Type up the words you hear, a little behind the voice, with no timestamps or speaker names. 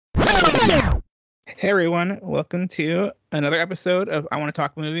Hey everyone, welcome to another episode of I Want to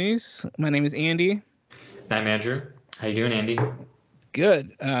Talk Movies. My name is Andy. I'm Andrew. How you doing, Andy?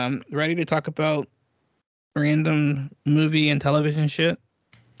 Good. Ready to talk about random movie and television shit,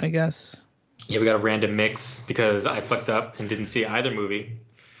 I guess. Yeah, we got a random mix because I fucked up and didn't see either movie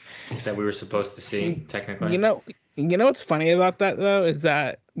that we were supposed to see, technically. You know what's funny about that though is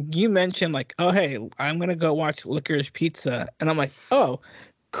that you mentioned like, oh hey, I'm gonna go watch Licorice Pizza, and I'm like, oh,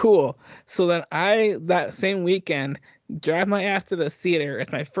 cool. So then that same weekend drive my ass to the theater.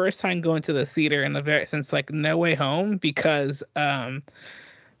 It's my first time going to the theater since like No Way Home because I've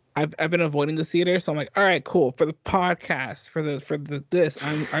been avoiding the theater, so I'm like, all right, cool. For the podcast, for this,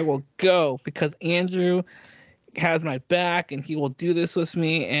 I will go because Andrew has my back and he will do this with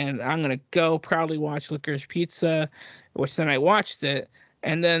me, and I'm gonna go proudly watch Licorice Pizza, which then I watched it,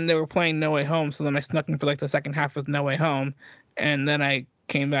 and then they were playing No Way Home, so then I snuck in for like the second half of No Way Home, and then I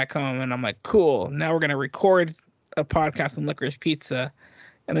came back home and I'm like, cool. Now we're gonna record a podcast on Licorice Pizza,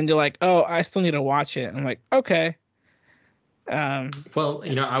 and then you're like, oh, I still need to watch it. I'm like, okay. Well,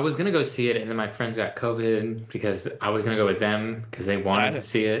 I was gonna go see it, and then my friends got COVID because I was gonna go with them because they wanted to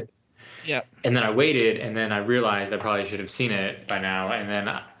see it. Yeah. And then I waited, and then I realized I probably should have seen it by now. And then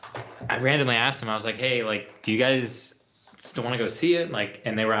I randomly asked them. I was like, "Hey, like, do you guys still want to go see it?" Like,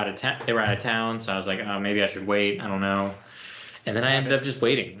 and they were out of town. They were out of town, so I was like, "Oh, maybe I should wait." I don't know. And then I ended up just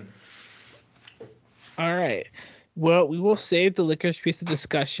waiting. All right. Well, we will save the Licorice Pizza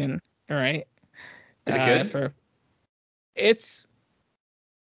discussion. All right. Is it good?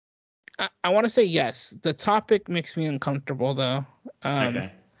 I want to say yes. The topic makes me uncomfortable though.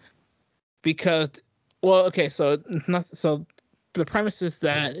 Okay. Because, well, okay, so the premise is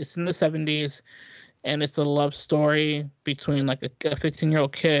that it's in the 70s and it's a love story between like a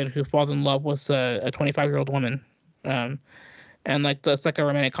 15-year-old kid who falls in love with a 25-year-old woman. And like that's like a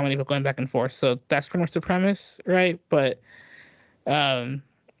romantic comedy but going back and forth. So that's pretty much the premise, right? But so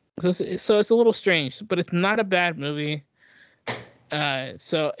it's a little strange, but it's not a bad movie.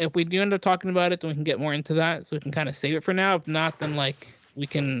 So if we do end up talking about it, then we can get more into that. So we can kind of save it for now. If not, then like we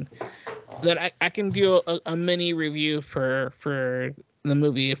can. Then I can do a mini review for the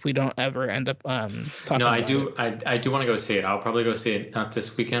movie if we don't ever end up talking. No, I do. It. I do want to go see it. I'll probably go see it not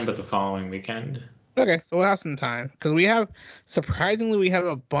this weekend, but the following weekend. Okay, so we'll have some time because we have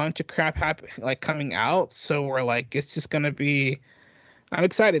a bunch of crap coming out. So we're like, it's just gonna be. I'm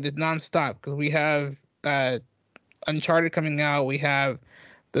excited. It's nonstop because we have Uncharted coming out. We have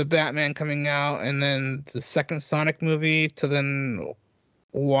the Batman coming out, and then the second Sonic movie, to then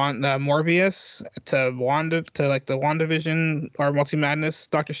Morbius, to Wanda, to like the WandaVision or Multi Madness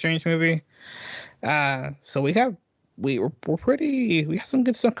Doctor Strange movie. So we have some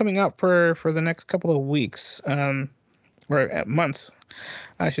good stuff coming out for the next couple of weeks, or months,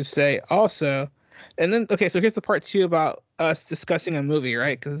 I should say. Also, and then okay, so here's the part 2 about us discussing a movie,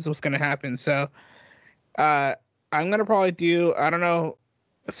 right? Because this is what's gonna happen. So, I'm gonna probably do, I don't know.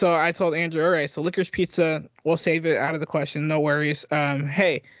 So I told Andrew, all right, so Licorice Pizza, we'll save it out of the question, no worries.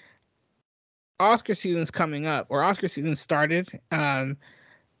 Hey, Oscar season's coming up, or Oscar season started,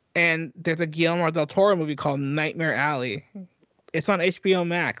 and there's a Guillermo del Toro movie called Nightmare Alley. It's on HBO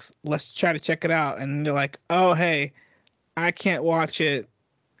Max. Let's try to check it out. And you're like, oh, hey, I can't watch it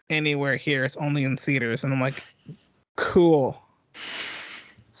anywhere here. It's only in theaters. And I'm like, cool.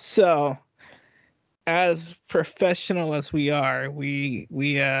 So, as professional as we are, we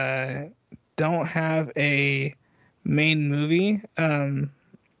don't have a main movie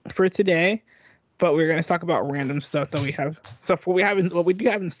for today, but we're going to talk about random stuff that we have. So what we do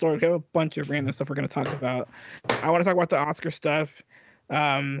have in store, we have a bunch of random stuff we're going to talk about. I want to talk about the Oscar stuff,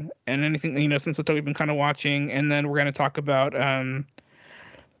 and anything, some stuff that we've been kind of watching, and then we're going to talk about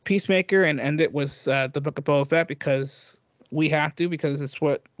Peacemaker and end it with the Book of Boba Fett because we have to, because it's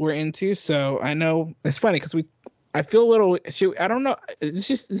what we're into. So I know it's funny because I feel a little. I don't know. This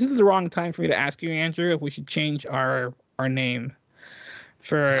is the wrong time for me to ask you, Andrew, if we should change our name.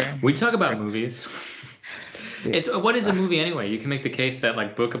 We talk about movies. It's what is a movie anyway? You can make the case that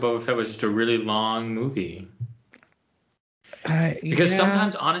like Book of Boba Fett was just a really long movie. Because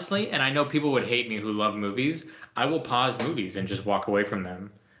sometimes, honestly, and I know people would hate me who love movies, I will pause movies and just walk away from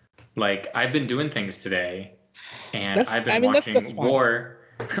them. Like I've been doing things today. And I've been watching War.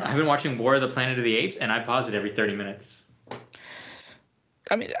 I've been watching War of the Planet of the Apes, and I pause it every 30 minutes.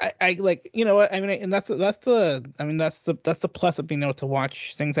 I mean, I like, you know what? I mean, and that's the plus of being able to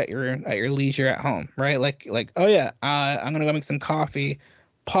watch things at your leisure at home, right? Like oh yeah, I'm gonna go make some coffee,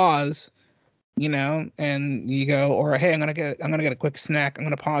 pause, and you go, or hey, I'm gonna get a quick snack. I'm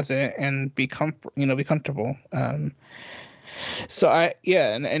gonna pause it and be comfortable. So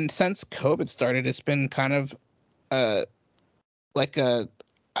and since COVID started, it's been kind of like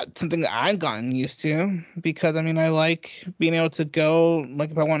something that I've gotten used to, because I mean I like being able to go,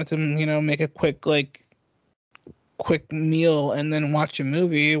 like if I wanted to, make a quick meal and then watch a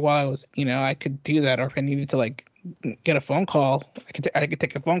movie while I was, I could do that. Or if I needed to like get a phone call, I could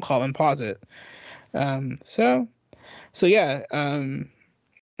take a phone call and pause it. So yeah.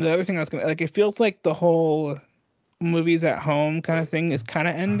 The other thing I was gonna, like, it feels like the whole movies at home kind of thing is kind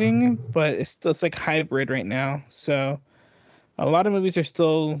of ending, but it's like hybrid right now. So a lot of movies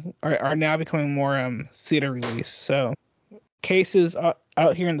are now becoming more theater release. So cases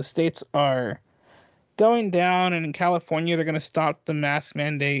out here in the States are going down, and in California they're going to stop the mask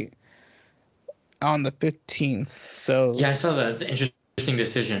mandate on the 15th. So yeah, I saw that. It's an interesting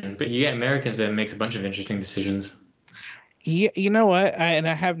decision, but you get Americans that makes a bunch of interesting decisions. Yeah, you know what? I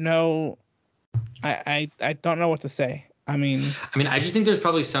don't know what to say. I mean, I just think there's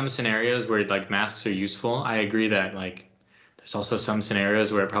probably some scenarios where like masks are useful. I agree that like there's also some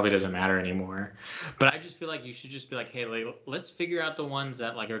scenarios where it probably doesn't matter anymore. But I just feel like you should just be like, hey, like, let's figure out the ones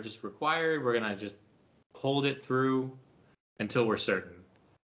that like are just required. We're gonna just hold it through until we're certain.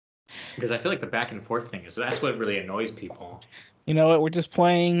 Because I feel like the back and forth thing that's what really annoys people. You know what? We're just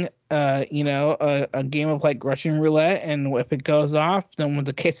playing, a game of like Russian roulette, and if it goes off, then when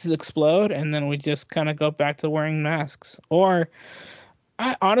the cases explode, and then we just kind of go back to wearing masks. Or,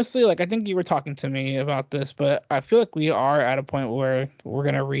 I honestly, like, I think you were talking to me about this, but I feel like we are at a point where we're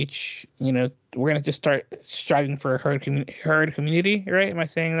gonna reach, we're gonna just start striving for herd community, right? Am I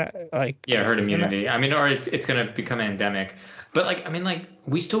saying that? Like, yeah, herd immunity. Or it's gonna become endemic. But like,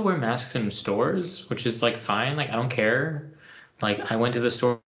 we still wear masks in stores, which is like fine. Like, I don't care. Like, I went to the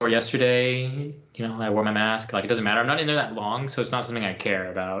store yesterday, I wore my mask. Like, it doesn't matter. I'm not in there that long, so it's not something I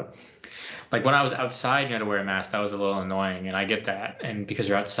care about. Like, when I was outside, you had to wear a mask. That was a little annoying, and I get that. And because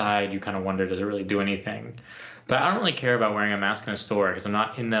you're outside, you kind of wonder, does it really do anything? But I don't really care about wearing a mask in a store because I'm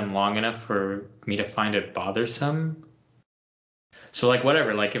not in them long enough for me to find it bothersome. So, like,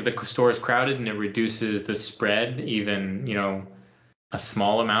 whatever. Like, if the store is crowded and it reduces the spread even, a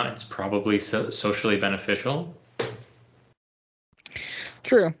small amount, it's probably socially beneficial.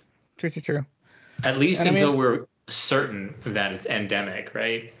 True. At least until we're certain that it's endemic,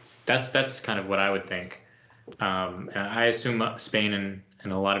 right? That's kind of what I would think. And I assume Spain and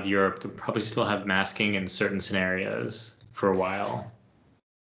a lot of Europe will probably still have masking in certain scenarios for a while.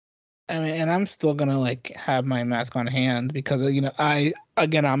 And I'm still gonna like have my mask on hand because I'm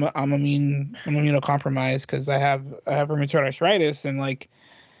immunocompromised because I have rheumatoid arthritis, and like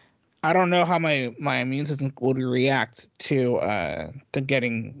I don't know how my immune system will react to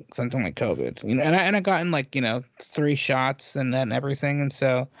getting something like COVID. And I gotten like 3 shots and then everything, and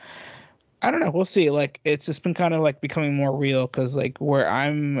so I don't know. We'll see. Like it's just been kind of like becoming more real because like where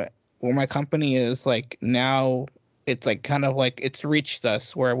my company is like now, it's like kind of like it's reached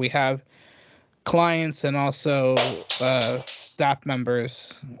us where we have clients and also staff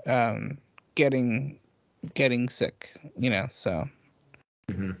members getting sick. So.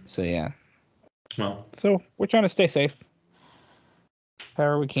 Mm-hmm. So yeah. Well. So we're trying to stay safe,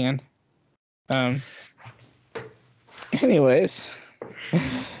 however we can. Anyways,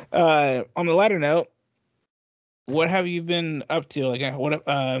 on the lighter note, what have you been up to? Like,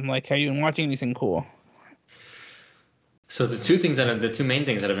 have you been watching anything cool? So the two main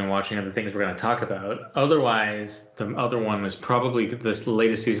things that I've been watching are the things we're going to talk about. Otherwise, the other one was probably this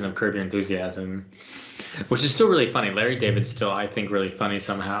latest season of Curb Your Enthusiasm, which is still really funny. Larry David's still, I think, really funny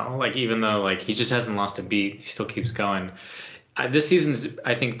somehow. Like, even though like he just hasn't lost a beat, he still keeps going. This season is,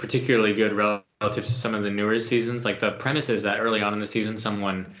 I think, particularly good relative to some of the newer seasons. Like, the premise is that early on in the season,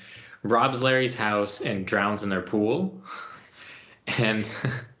 someone robs Larry's house and drowns in their pool, and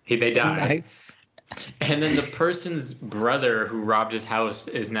they die. Nice. And then the person's brother who robbed his house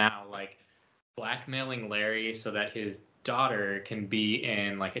is now like blackmailing Larry so that his daughter can be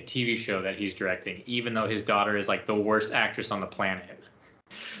in like a TV show that he's directing, even though his daughter is like the worst actress on the planet.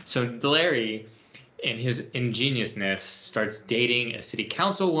 So Larry, in his ingeniousness, starts dating a city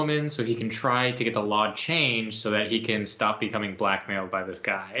council woman so he can try to get the law changed so that he can stop becoming blackmailed by this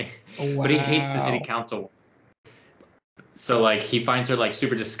guy. Wow. But he hates the city council woman. So like he finds her like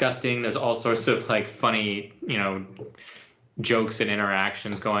super disgusting. There's all sorts of like funny, jokes and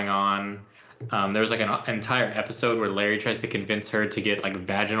interactions going on. There's like an entire episode where Larry tries to convince her to get like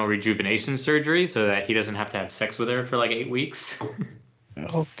vaginal rejuvenation surgery so that he doesn't have to have sex with her for like 8 weeks.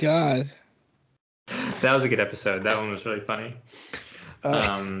 Oh God. That was a good episode. That one was really funny.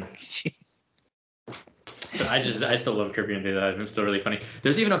 I still love Curb Your Enthusiasm. It's still really funny.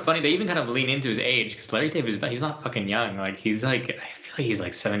 There's even they even kind of lean into his age because Larry David he's not fucking young. Like he's like I feel like he's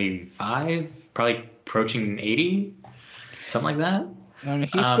like 75, probably approaching 80, something like that. I mean,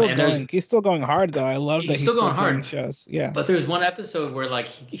 he's still going. He's still going hard though. I love that he's still going hard. Doing shows. Yeah. But there's one episode where like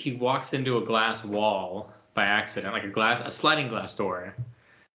he walks into a glass wall by accident, like a sliding glass door.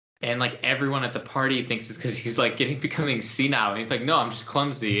 And like everyone at the party thinks it's because he's like becoming senile, and he's like, "No, I'm just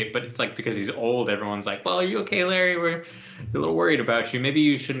clumsy." But it's like because he's old, everyone's like, "Well, are you okay, Larry? We're a little worried about you. Maybe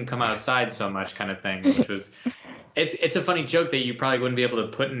you shouldn't come outside so much," kind of thing. Which was, it's a funny joke that you probably wouldn't be able to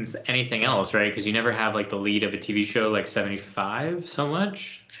put in anything else, right? Because you never have like the lead of a TV show like 75 so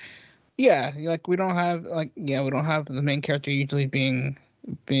much. Yeah, like we don't have the main character usually being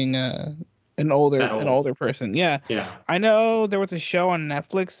an older person. Yeah. I know there was a show on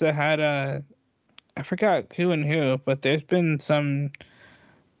Netflix that had I forgot who, but there's been some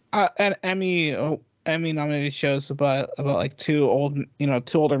an Emmy nominated shows about like two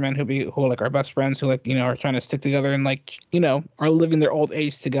older men who are like our best friends who like are trying to stick together and like are living their old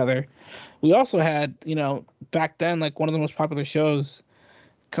age together. We also had back then like one of the most popular shows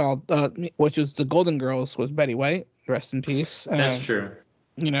called which was The Golden Girls with Betty White, rest in peace. That's true.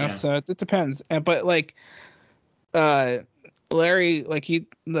 So it depends. But like, Larry, like he's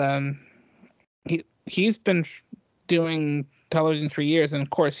been doing television for years, and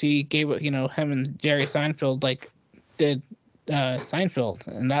of course he gave him and Jerry Seinfeld like did Seinfeld,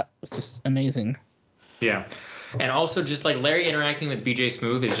 and that was just amazing. Yeah, and also just like Larry interacting with BJ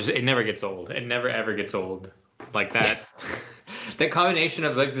Smoove is it never gets old. It never ever gets old. Like that, that combination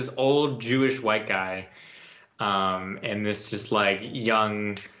of like this old Jewish white guy. And this just like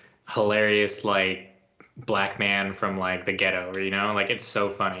young, hilarious like black man from like the ghetto, like it's so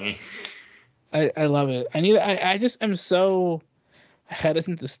funny. I love it. I just am so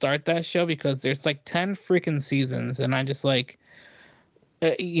hesitant to start that show because there's like 10 freaking seasons, and I just like,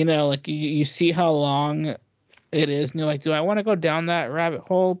 like you see how long it is, and you're like, do I want to go down that rabbit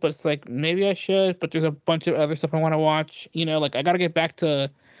hole? But it's like maybe I should. But there's a bunch of other stuff I want to watch. Like I got to get back to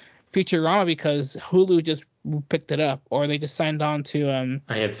Futurama because Hulu just picked it up, or they just signed on to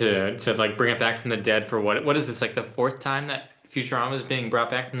I had to like bring it back from the dead for what is this, like the fourth time that Futurama is being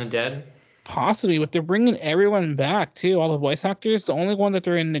brought back from the dead? Possibly, but they're bringing everyone back too, all the voice actors. The only one that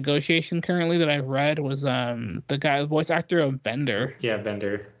they're in negotiation currently that I've read was the voice actor of Bender. Yeah,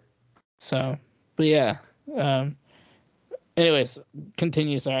 Bender. So, but yeah. Anyways,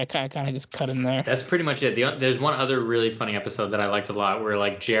 continue. Sorry, I kind of just cut in there. That's pretty much it. There's one other really funny episode that I liked a lot where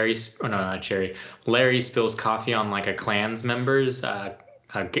like Larry spills coffee on like a Klan's member's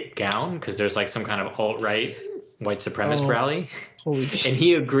gown because there's like some kind of alt-right white supremacist rally. Holy shit. And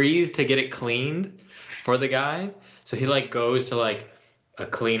he agrees to get it cleaned for the guy. So he like goes to like a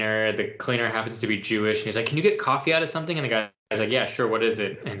cleaner. The cleaner happens to be Jewish. And he's like, "Can you get coffee out of something?" And the guy's like, "Yeah, sure. What is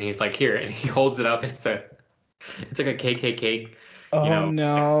it?" And he's like, "Here." And he holds it up and it's like a KKK.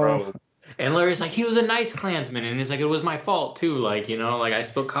 No. Robe. And Larry's like, "He was a nice Klansman," and he's like, "It was my fault too. Like, like I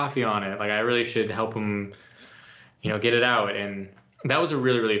spilled coffee on it. Like I really should help him, get it out." And that was a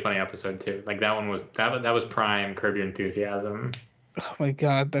really, really funny episode too. Like that one was that was prime Curb Your Enthusiasm. Oh my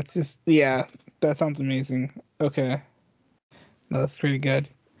god, that's just that sounds amazing. Okay, no, that's pretty good.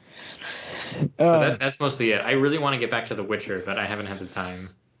 So that's mostly it. I really want to get back to The Witcher, but I haven't had the time.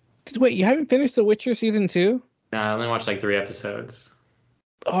 Wait, you haven't finished The Witcher season 2? No, I only watched like 3 episodes.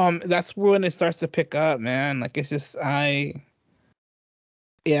 That's when it starts to pick up, man. Like it's just I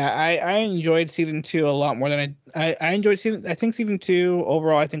enjoyed season 2 a lot more than I enjoyed I think season 2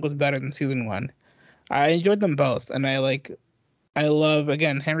 overall I think was better than season 1. I enjoyed them both, and I love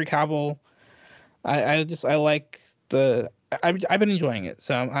again Henry Cavill. I've been enjoying it,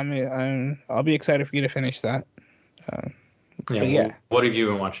 so I'll be excited for you to finish that. Yeah. What have you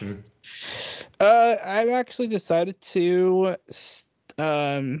been watching? I've actually decided to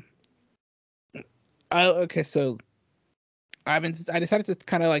I decided to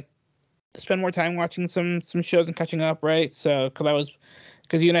kind of like spend more time watching some shows and catching up, right? So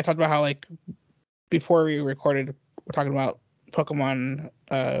because you and I talked about how like before we recorded we're talking about Pokemon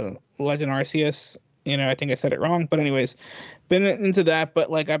Legend Arceus. I think I said it wrong, but anyways, been into that,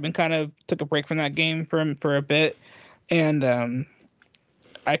 but like I've been kind of took a break from that game for a bit, and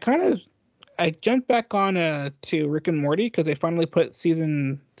I jumped back on to Rick and Morty because they finally put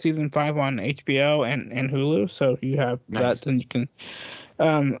season 5 on HBO and Hulu, so you have nice. That, and you can.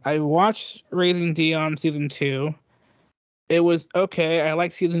 I watched Raising Dion season 2. It was okay. I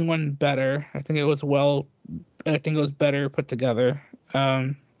like season 1 better. I think it was better put together.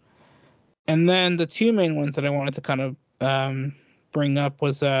 And then the two main ones that I wanted to kind of bring up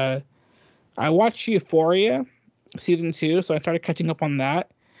was I watched Euphoria season 2, so I started catching up on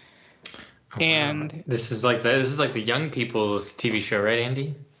that. Oh, wow. And this is like the young people's TV show, right,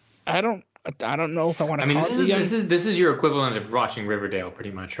 Andy? I don't know if I want I to mean, call it the young. this is your equivalent of watching Riverdale,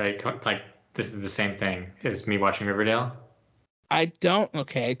 pretty much, right? Like this is the same thing as me watching Riverdale. I don't.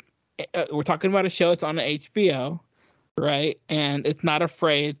 Okay, we're talking about a show that's on HBO, right? And it's not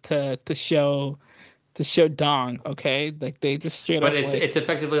afraid to show dong. Okay, like they just straight But up like it's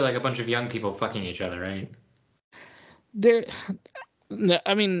effectively like a bunch of young people fucking each other, right? they're. No,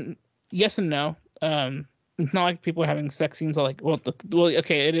 I mean, yes and no. It's not like people are having sex scenes. Or like, well,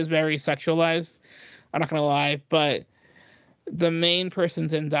 okay, it is very sexualized. I'm not gonna lie, but the main person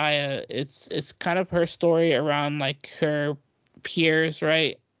Zendaya, it's kind of her story around like her peers,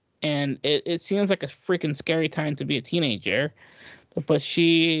 right? And it seems like a freaking scary time to be a teenager, but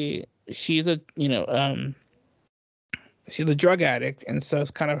she's a she's a drug addict, and so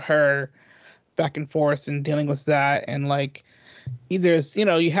it's kind of her back and forth and dealing with that, and like there's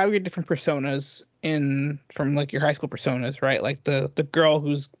you have your different personas in from like your high school personas, right? Like the girl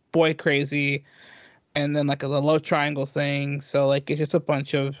who's boy crazy, and then like the love triangle thing. So like it's just a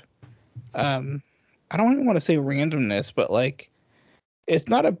bunch of I don't even want to say randomness, but like it's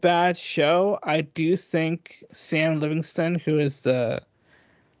not a bad show. I do think Sam Livingston, who is like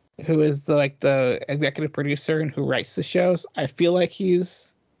the executive producer and who writes the shows, I feel like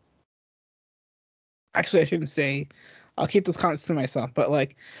he's actually I shouldn't say, I'll keep this comments to myself, but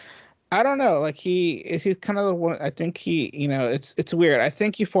like I don't know, like he's kind of the one. I think it's weird. I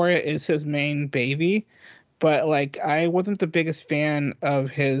think Euphoria is his main baby, but like I wasn't the biggest fan of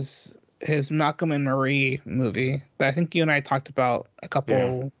his Malcolm and Marie movie that I think you and I talked about like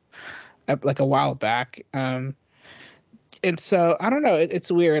a while back. And so I don't know.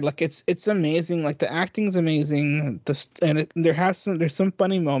 It's weird. Like it's amazing. Like the acting's amazing. There's some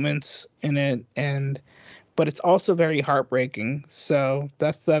funny moments in it, but it's also very heartbreaking. So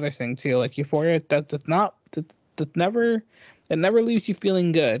that's the other thing too. Like Euphoria, that never leaves you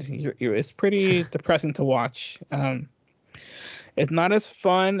feeling good. It's pretty depressing to watch. It's not as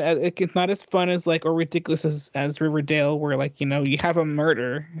fun as like or ridiculous as Riverdale, where like you have a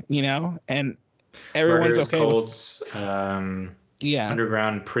murder, and everyone's Murders, okay cults, yeah.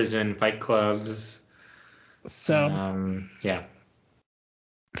 underground prison fight clubs. So yeah.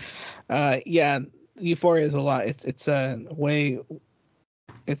 Yeah, Euphoria is a lot. It's a way.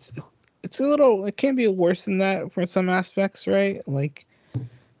 It's a little. It can be worse than that for some aspects, right? Like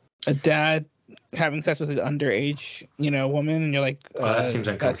a dad having sex with an underage, woman, and you're like, That seems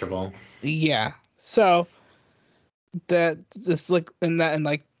uncomfortable. Yeah. So that just like in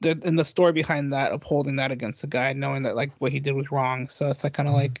like the story behind that, upholding that against the guy, knowing that like what he did was wrong. So it's like kind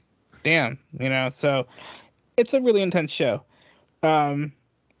of like, damn, So it's a really intense show.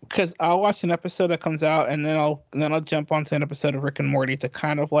 Because I'll watch an episode that comes out, and then I'll jump onto an episode of Rick and Morty to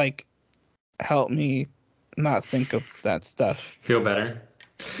kind of like help me not think of that stuff. Feel better.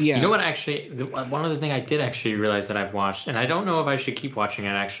 Yeah. You know what? Actually, one other thing I did actually realize that I've watched, and I don't know if I should keep watching it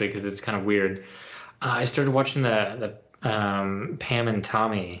actually because it's kind of weird. I started watching the Pam and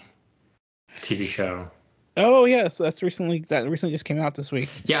Tommy TV show. Oh yeah, so that recently just came out this week.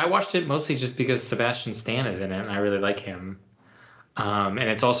 Yeah, I watched it mostly just because Sebastian Stan is in it, and I really like him. And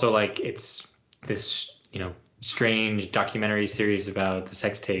it's also like it's this strange documentary series about the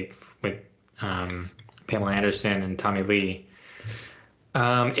sex tape with Pamela Anderson and Tommy Lee.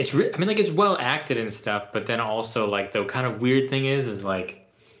 It's well acted and stuff, but then also like the kind of weird thing is like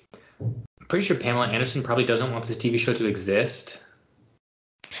I'm pretty sure Pamela Anderson probably doesn't want this TV show to exist,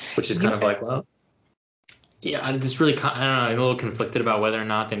 which is kind of like, well, yeah, I'm just really I don't know, I'm a little conflicted about whether or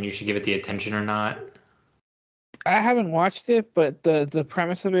not then you should give it the attention or not. I haven't watched it, but the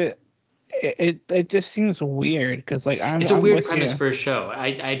premise of it just seems weird because like it's a weird premise for a show.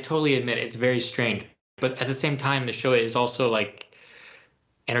 I totally admit it's very strange, but at the same time the show is also like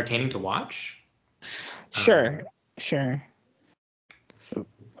entertaining to watch. Sure.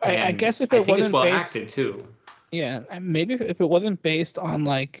 I guess if it wasn't it's well acted too. Yeah, maybe if it wasn't based on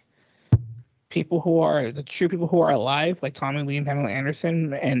like the true people who are alive, like Tommy Lee and Pamela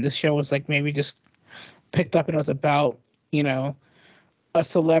Anderson, and this show was like maybe just picked up and it was about a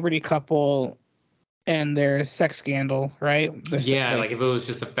celebrity couple and their sex scandal, right? Like if it was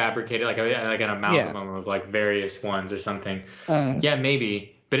just a fabricated like an amalgam of like various ones or something. Yeah,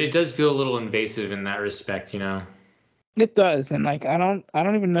 maybe, but it does feel a little invasive in that respect, It does, and like I don't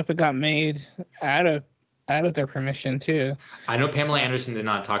even know if it got made out of their permission too. I know Pamela Anderson did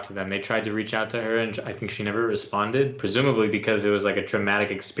not talk to them. They tried to reach out to her, and I think she never responded, presumably because it was like a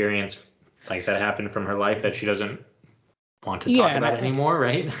traumatic experience like that happened from her life that she doesn't want to talk about it anymore,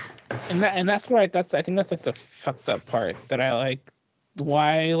 right? And that's why I think that's like the fucked up part that I like.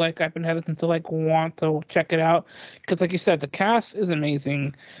 Why like I've been hesitant to like want to check it out, because like you said, the cast is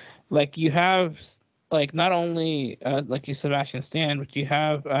amazing. Like you have like not only like you Sebastian Stan, but you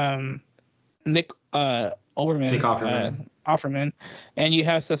have Nick Offerman, and you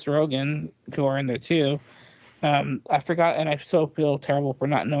have Seth Rogen who are in there too. I forgot, and I so feel terrible for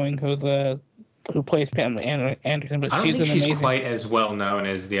not knowing who plays Pam Anderson, but I don't she's think an she's amazing. quite as well known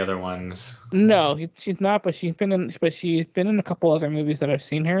as the other ones. No, she's not, but she's been in a couple other movies that I've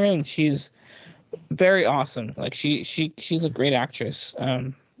seen her in, and she's very awesome. Like she's a great actress.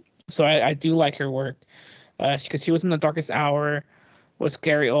 So I do like her work. Because she was in The Darkest Hour with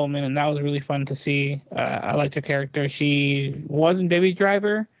Gary Oldman, and that was really fun to see. I liked her character. She was in Baby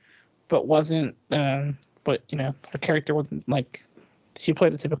Driver, but wasn't. But you know, her character wasn't like. She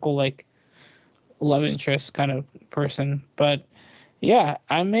played a typical like love interest kind of person. But yeah,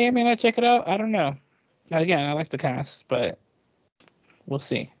 I may or may not check it out. I don't know. Again, I like the cast, but we'll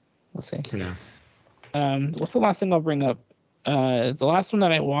see. We'll see. Yeah. What's the last thing I'll bring up? The last one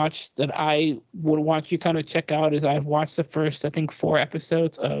that I watched that I would want you kind of check out is I've watched the first, I think, 4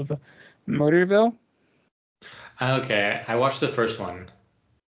 episodes of Murderville. Okay, I watched the first one.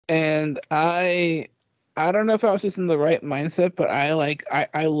 And I don't know if I was just in the right mindset, but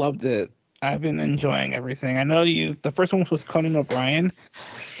I loved it. I've been enjoying everything. I know the first one was Conan O'Brien,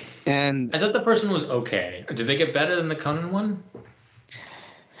 and I thought the first one was okay. Did they get better than the Conan one?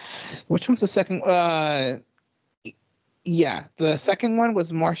 Which one's the second? Yeah, the second one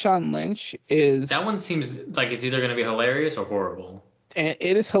was Marshawn Lynch. That one seems like it's either going to be hilarious or horrible. And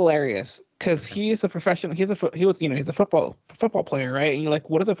it is hilarious because he's a professional. He's a football player, right? And you're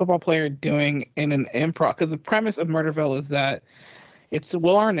like, what is a football player doing in an improv? Because the premise of Murderville is that it's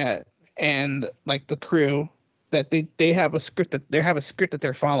Will Arnett and like the crew that they have a script that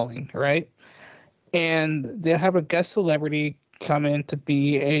they're following, right? And they have a guest celebrity come in to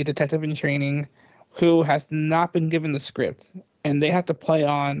be a detective in training who has not been given the script, and they have to play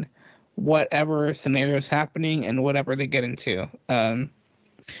on whatever scenario is happening and whatever they get into.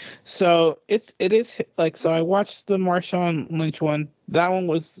 So it is like, so I watched the Marshawn Lynch one. That one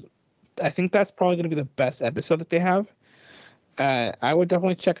was, I think that's probably going to be the best episode that they have. I would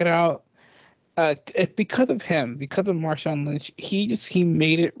definitely check it out. Because of Marshawn Lynch, he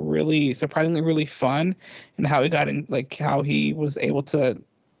made it really surprisingly really fun, and how he got in, like how he was able to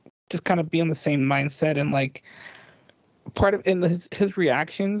just kind of be on the same mindset, and like part of in his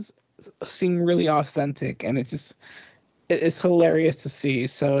reactions seem really authentic, and it's hilarious to see.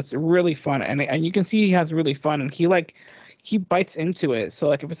 So it's really fun, and you can see he has really fun, and he bites into it. So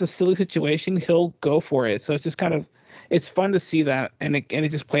like if it's a silly situation, he'll go for it. So it's just kind of, it's fun to see that, and it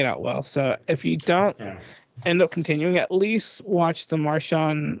just played out well. So if you don't end up continuing, at least watch the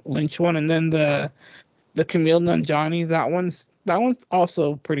Marshawn Lynch one, and then the Kumail Nanjiani, that one's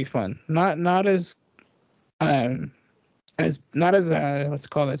also pretty fun. Not as what's it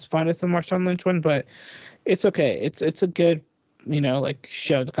called, as fun as the Marshawn Lynch one, but it's okay. It's a good, like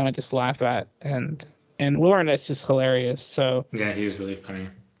show to kind of just laugh at, and Will Arnett's just hilarious. So yeah, he was really funny.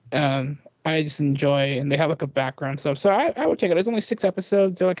 I just enjoy, and they have like a background stuff. So I would check it. There's only 6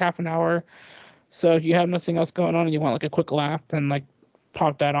 episodes. They're like half an hour. So if you have nothing else going on and you want like a quick laugh, then like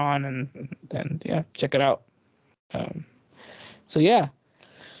pop that on and yeah, check it out. So yeah.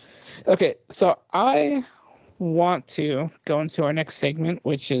 Okay, so I want to go into our next segment,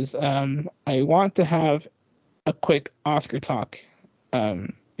 which is I want to have a quick Oscar talk,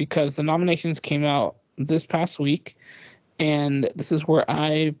 because the nominations came out this past week, and this is where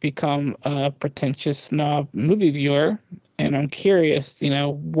I become a pretentious snob movie viewer, and I'm curious,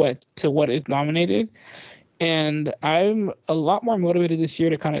 what is nominated. And I'm a lot more motivated this year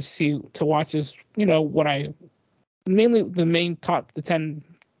to kind of watch this, what the main top, the 10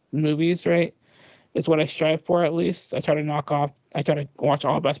 movies, right, is what I strive for. At least I try to watch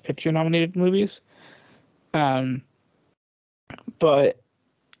all Best Picture nominated movies. But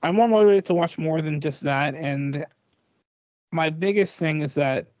I'm more motivated to watch more than just that. And my biggest thing is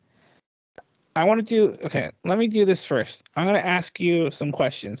that I want to do, okay, let me do this first. I'm going to ask you some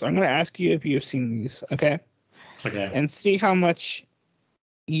questions. I'm going to ask you if you've seen these, okay? Okay. And see how much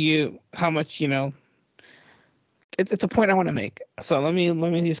it's a point I want to make. So let me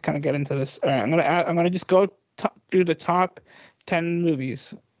just kind of get into this. All right, I'm gonna just go through the top 10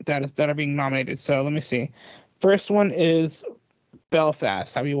 movies that are being nominated. So let me see. First one is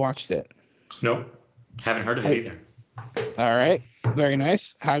Belfast. Have you watched it? Nope. Haven't heard of it either. All right. Very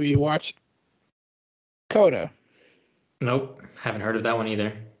nice. Have you watched Coda? Nope. Haven't heard of that one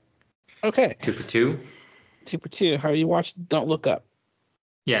either. Okay. 2 for 2. Super 2, have you watched Don't Look Up?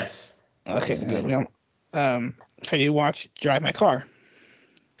 Yes. Okay. Yes, I did. Have you watched Drive My Car?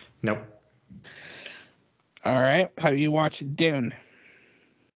 Nope. All right. Have you watched Dune?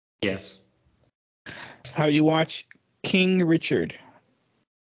 Yes. Have you watched King Richard?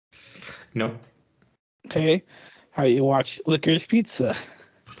 Nope. Okay. Have you watched Licorice Pizza?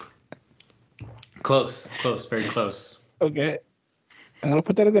 Close. Close. Very close. Okay. I'm gonna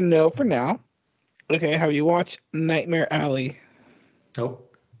put that as a no for now. Okay. Have you watched Nightmare Alley? Nope.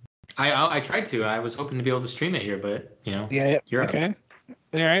 I tried to. I was hoping to be able to stream it here, but Yeah. you're up. Okay.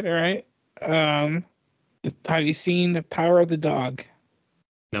 All right. All right. Have you seen The Power of the Dog?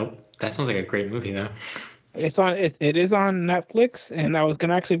 Nope. That sounds like a great movie though. It is on Netflix, and I was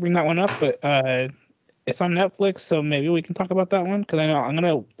gonna actually bring that one up, but it's on Netflix, so maybe we can talk about that one because I'm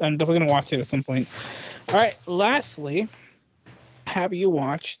definitely gonna watch it at some point. All right. Lastly, have you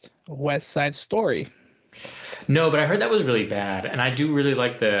watched West Side Story? No, but I heard that was really bad, and I do really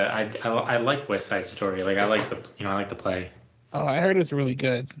like I like West Side Story. Like I like the play. Oh, I heard it's really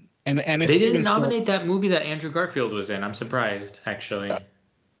good. And it's They didn't Steven Spielberg. nominate that movie that Andrew Garfield was in. I'm surprised, actually.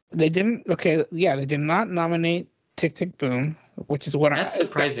 They didn't. Okay, yeah, they did not nominate Tick Tick Boom, which is what That's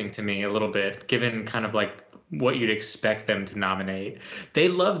surprising to me a little bit, given kind of like what you'd expect them to nominate. They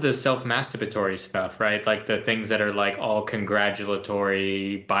love the self-masturbatory stuff, right? Like the things that are like all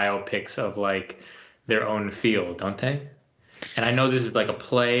congratulatory biopics of like their own field, don't they? And I know this is like a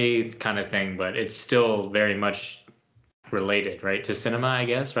play kind of thing, but it's still very much related, right, to cinema, I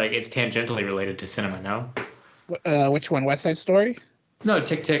guess, right? It's tangentially related to cinema, no? Which one? West Side Story? No,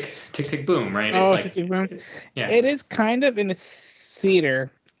 Tick Tick, Tick Tick Boom, right? Oh, It's Tick Tick Boom. yeah. It is kind of in a theater.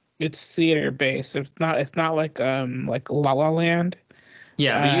 It's theater based. It's not like La La Land.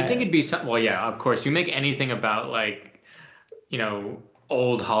 Yeah, but you'd think it'd be some. Well, yeah, of course. You make anything about like,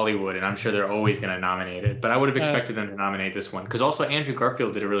 old Hollywood, and I'm sure they're always going to nominate it. But I would have expected them to nominate this one because also Andrew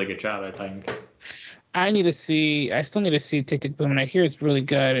Garfield did a really good job, I think. I still need to see Tick Tick Boom, and I hear it's really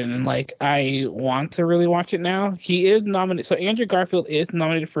good, and like I want to really watch it now. He is nominated, so Andrew Garfield is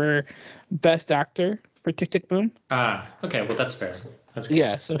nominated for Best Actor for Tick Tick Boom. Okay, well that's fair. That's good.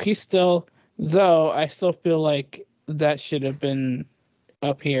 Yeah, so he's still, though I still feel like that should have been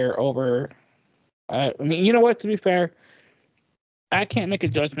up here over. I mean, you know what? To be fair, I can't make a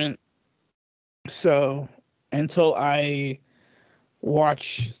judgment. So until I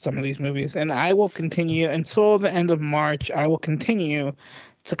watch some of these movies, and I will continue until the end of March. I will continue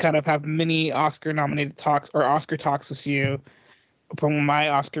to kind of have mini Oscar nominated talks or Oscar talks with you from my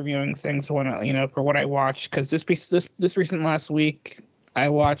Oscar viewing things for what I watched, because this recent last week I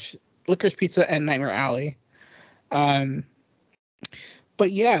watched Licorice Pizza and Nightmare Alley. But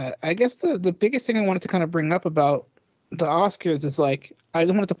yeah, I guess the biggest thing I wanted to kind of bring up about the Oscars is like I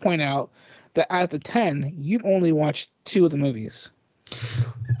wanted to point out that out of the 10, you've only watched 2 of the movies.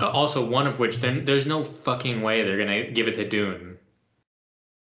 Also, one of which, then there's no fucking way they're gonna give it to Dune.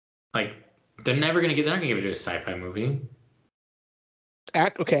 Like, they're not gonna give it to a sci-fi movie.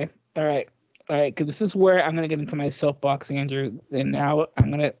 Okay, all right, because this is where I'm gonna get into my soapbox, Andrew. And now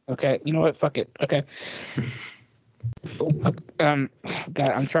okay, you know what? Fuck it. Okay. God,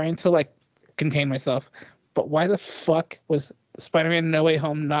 I'm trying to like contain myself, but why the fuck was Spider-Man No Way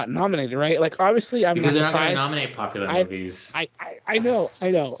Home not nominated, right? Like, obviously, because they're not going to surprised. nominate popular movies. I know.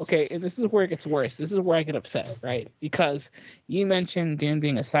 Okay, and this is where it gets worse. This is where I get upset, right? Because you mentioned Dune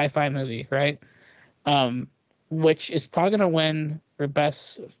being a sci-fi movie, right? Which is probably going to win for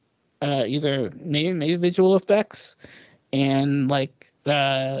best either maybe visual effects and like what's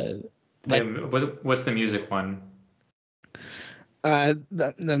the music one?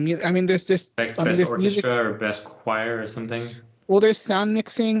 The music. I mean, there's just best orchestra music, or best choir or something. Well, there's sound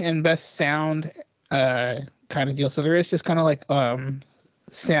mixing and best sound kind of deal. So there is just kind of like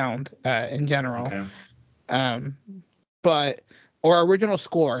sound in general. Okay. But or original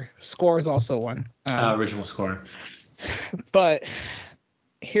score. Score is also one. Original score. But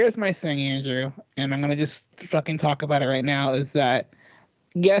here's my thing, Andrew, and I'm gonna just fucking talk about it right now. Is that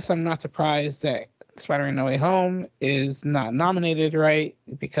yes, I'm not surprised that Spider-Man No Way Home is not nominated, right?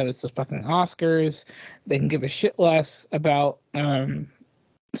 Because it's the fucking Oscars. They can give a shit less about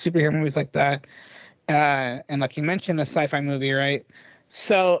superhero movies like that. And like you mentioned, a sci-fi movie, right?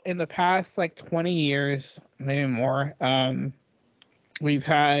 So in the past, like 20 years, maybe more, we've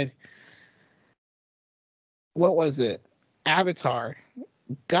had, what was it? Avatar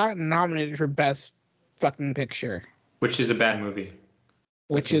got nominated for Best Fucking Picture. Which is a bad movie.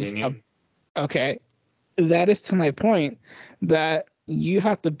 Okay, that is to my point that you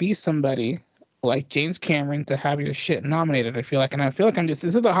have to be somebody like James Cameron to have your shit nominated. I feel like, and I feel like this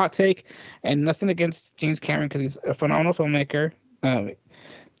is a hot take, and nothing against James Cameron because he's a phenomenal filmmaker.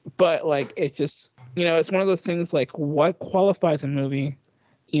 But like, it's just, it's one of those things like what qualifies a movie,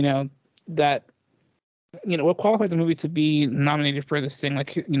 that, what qualifies a movie to be nominated for this thing,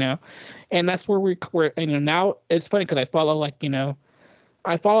 like, and that's where we're, now it's funny because I follow like,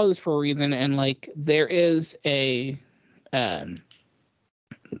 I follow this for a reason, and like there is a,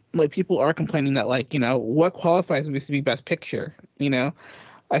 like people are complaining that like, what qualifies movies to be Best Picture, I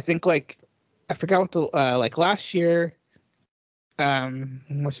think like, I forgot what the, like last year,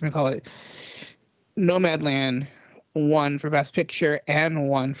 what should we call it? Nomadland won for Best Picture and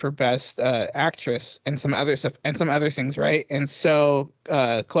won for Best Actress and some other stuff and some other things, right? And so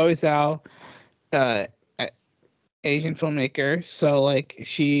Chloe Zhao, Asian filmmaker, so like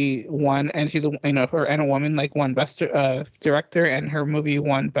she won, and she's her and a woman like won Best Director, and her movie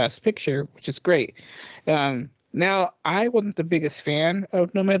won Best Picture, which is great. Now I wasn't the biggest fan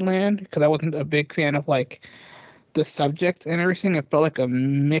of Nomadland because I wasn't a big fan of like the subject and everything. It felt like a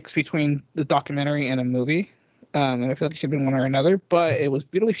mix between the documentary and a movie. And I feel like it should have been one or another, but it was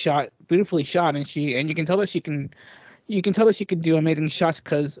beautifully shot, and you can tell that she can do amazing shots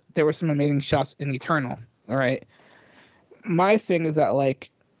because there were some amazing shots in Eternal. All right. My thing is that like,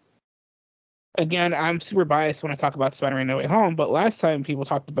 again, I'm super biased when I talk about Spider-Man No Way Home, but last time people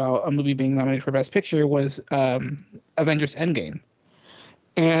talked about a movie being nominated for Best Picture was Avengers Endgame.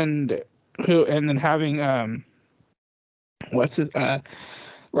 And then having what's his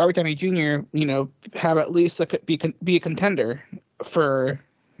Robert Downey Jr. Have at least like be a contender for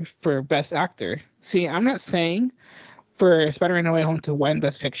Best Actor. See, I'm not saying for Spider-Man No Way Home to win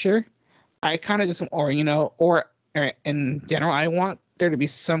Best Picture. I kind of just or in general, I want there to be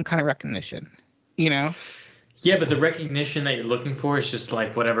some kind of recognition. Yeah, but the recognition that you're looking for is just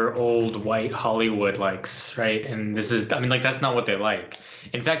like whatever old white Hollywood likes, right? And this is, I mean, like, that's not what they like.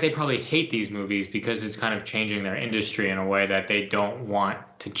 In fact, they probably hate these movies because it's kind of changing their industry in a way that they don't want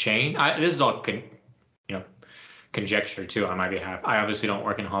to change. This is all, conjecture too on my behalf. I obviously don't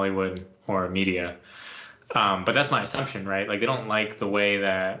work in Hollywood or media, but that's my assumption, right? Like, they don't like the way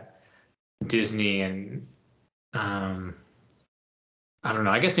that Disney and I don't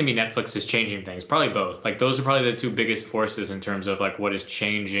know. I guess maybe Netflix is changing things. Probably both. Like those are probably the two biggest forces in terms of like what is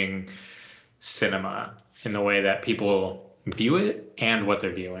changing cinema in the way that people view it and what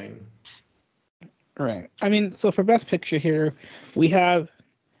they're viewing. Right. I mean, so for Best Picture here, we have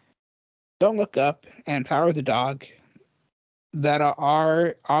Don't Look Up and Power of the Dog that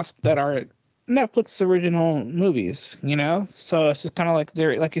are Netflix original movies, So it's just kind of like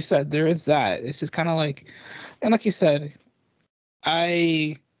there, like you said, there is that. It's just kind of like, and like you said,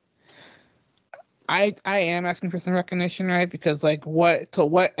 I am asking for some recognition, right? Because like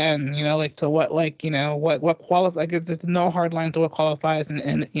what end, like to what, like, what qualifies, like there's no hard line to what qualifies,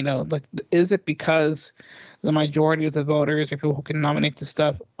 and like, is it because the majority of the voters or people who can nominate the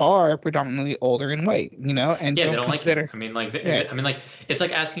stuff are predominantly older and white, and yeah, they don't consider, like it. I mean, like it's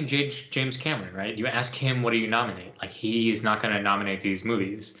like asking James Cameron, right? You ask him, what do you nominate? Like he's not going to nominate these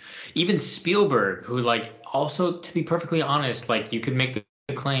movies. Even Spielberg, who like also, to be perfectly honest, like you could make the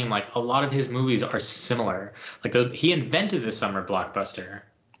claim like a lot of his movies are similar. Like he invented the summer blockbuster.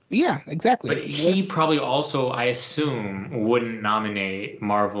 Yeah, exactly. But he probably also, I assume, wouldn't nominate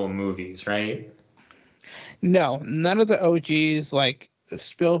Marvel movies, right? No, none of the OGs like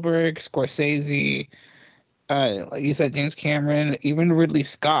Spielberg, Scorsese, like you said, James Cameron, even Ridley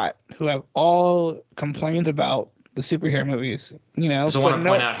Scott, who have all complained about the superhero movies, So I want to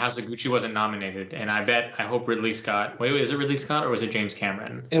point out House-of-Gucci wasn't nominated, and I hope Ridley Scott. Wait, is it Ridley Scott or was it James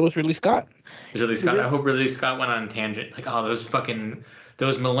Cameron? It was Ridley Scott. It was Ridley Scott. I hope Ridley Scott went on a tangent. Like, oh,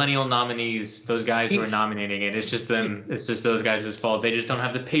 those millennial nominees, those guys who are nominating it. It's just them. It's just those guys' fault. They just don't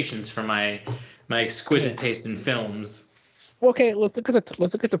have the patience for my exquisite taste in films. Okay, let's look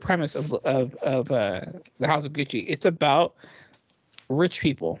at the premise of the House of Gucci. It's about rich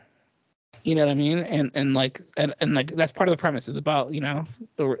people. You know what I mean? And like that's part of the premise. It's about,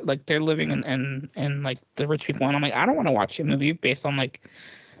 like they're living and like the rich people. And I'm like, I don't want to watch a movie based on like,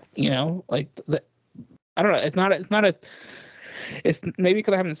 like I don't know. It's maybe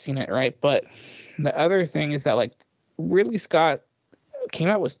because I haven't seen it, right? But the other thing is that like Ridley Scott came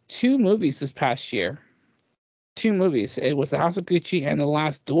out with 2 movies this past year. 2 movies. It was The House of Gucci and The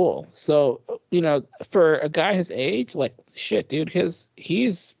Last Duel. So, for a guy his age, like shit, dude, he's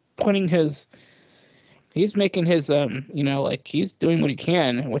making his like he's doing what he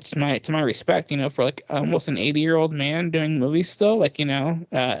can, which to my respect, for like almost an 80-year-old man doing movies still, like,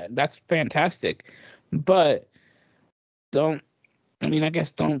 that's fantastic. But don't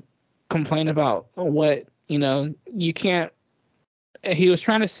complain about what, you can't. He was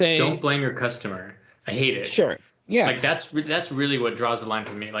trying to say, don't blame your customer. I hate it. Sure. Yeah. Like that's really what draws the line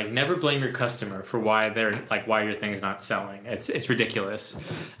for me. Like never blame your customer for why your thing's not selling. It's ridiculous.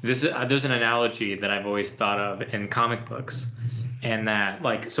 There's an analogy that I've always thought of in comic books, and that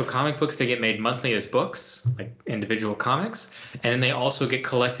so comic books, they get made monthly as books, like individual comics, and then they also get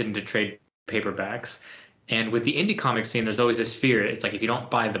collected into trade paperbacks. And with the indie comic scene, there's always this fear. It's like if you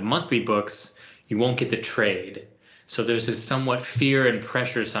don't buy the monthly books, you won't get the trade. So there's this somewhat fear and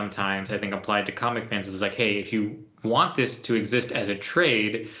pressure sometimes, I think, applied to comic fans. It's like, hey, if you want this to exist as a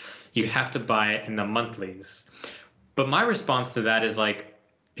trade, you have to buy it in the monthlies. But my response to that is like,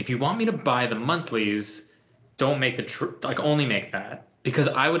 if you want me to buy the monthlies, don't make only make that. Because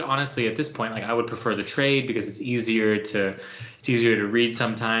I would honestly, at this point, I would prefer the trade because it's easier to read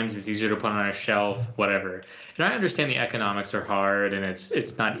sometimes. It's easier to put on a shelf, whatever. And I understand the economics are hard and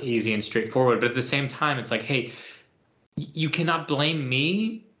it's not easy and straightforward. But at the same time, it's like, hey, you cannot blame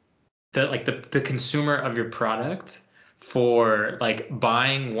me, the consumer of your product, for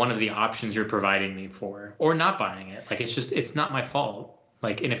buying one of the options you're providing me for, or not buying it. It's not my fault.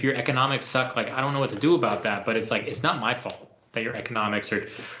 And if your economics suck, I don't know what to do about that, but it's not my fault that your economics are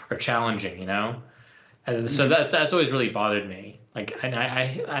challenging, And so that's always really bothered me. And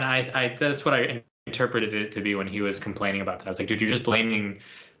I that's what I interpreted it to be when he was complaining about that. I was like, dude, you're just blaming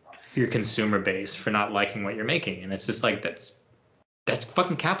your consumer base for not liking what you're making, and it's just that's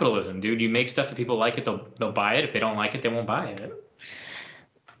fucking capitalism, dude. You make stuff, if people like it, they'll buy it. If they don't like it, they won't buy it.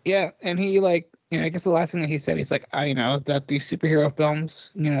 Yeah, and he I guess the last thing that he said, he's like, that these superhero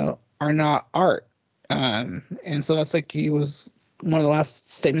films, are not art, and so that's he was one of the last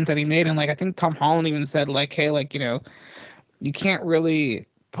statements that he made, and I think Tom Holland even said hey, you can't really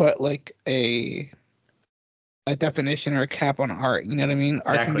put a definition or a cap on art. You know what I mean?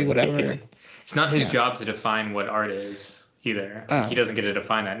 Exactly. Art can be whatever. It's not his job to define what art is either. He doesn't get to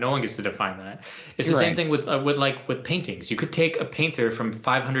define that. No one gets to define that. It's the same thing with paintings. You could take a painter from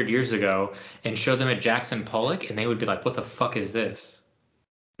 500 years ago and show them a Jackson Pollock, and they would be like, "What the fuck is this?"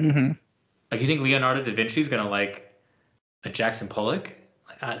 Mm-hmm. You think Leonardo da Vinci is gonna like a Jackson Pollock?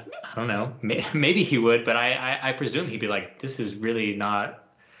 I don't know. Maybe he would, but I presume he'd be like, "This is really not.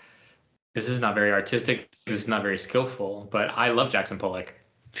 This is not very artistic. This is not very skillful." But I love Jackson Pollock.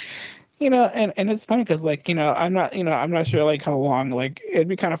 And it's funny because I'm not sure how long, it'd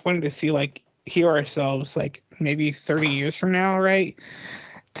be kind of funny to see hear ourselves maybe 30 years from now, right?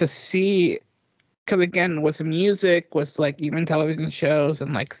 To see, because again, with music, with even television shows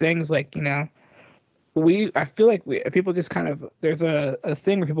and things I feel people just kind of, there's a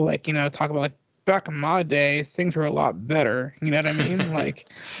thing where people talk about back in my day, things were a lot better. You know what I mean?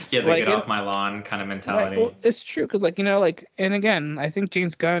 Yeah, they get off my lawn kind of mentality. Well, it's true because and again, I think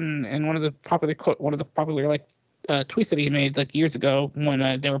James Gunn, and one of the popular tweets that he made years ago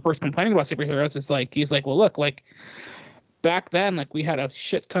when they were first complaining about superheroes, is he's well, look, back then we had a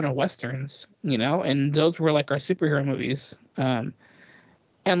shit ton of westerns, and those were our superhero movies. And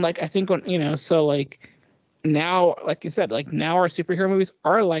I think when so now, like you said, now our superhero movies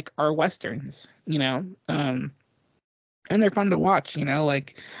are our westerns, and they're fun to watch, and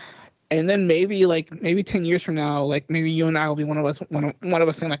then maybe 10 years from now, maybe you and I will be one of us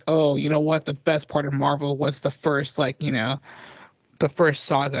saying oh, you know what, the best part of Marvel was the first the first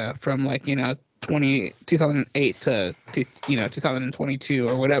saga from 2008 to 2022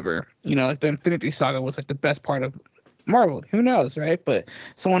 or whatever, the Infinity Saga was the best part of Marvel. Who knows, right? But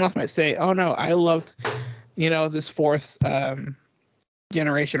someone else might say, oh no, I loved this fourth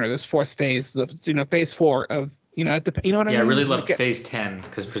generation, or this fourth phase of phase 4 of what I mean? I really loved phase 10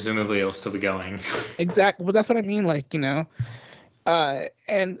 because presumably it'll still be going. Exactly. Well, that's what I mean. And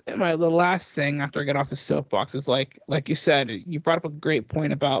the last thing after I get off the soapbox is like you said, you brought up a great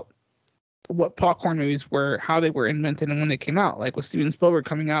point about what popcorn movies were, how they were invented, and when they came out. With Steven Spielberg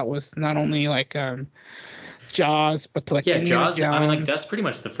coming out was not only Jaws, but to Jaws. Jones. I mean, that's pretty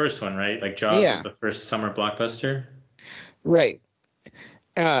much the first one, right? Jaws was the first summer blockbuster. Right.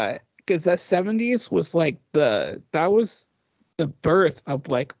 Because that 70s was that was the birth of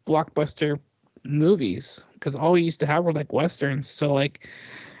blockbuster movies, because all we used to have were westerns. So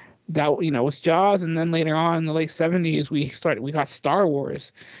that was Jaws, and then later on in the late 70s we got Star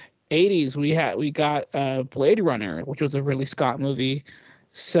Wars. 80s we got Blade Runner, which was a Ridley Scott movie.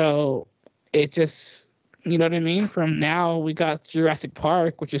 So it just, you know what I mean? From now we got Jurassic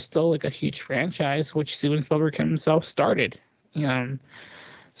Park, which is still a huge franchise, which Steven Spielberg himself started.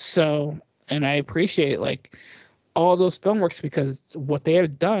 So, and I appreciate all those film works, because what they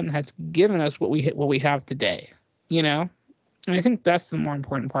have done has given us what we have today, And I think that's the more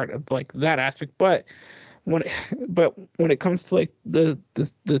important part of like that aspect. But when when it comes to like the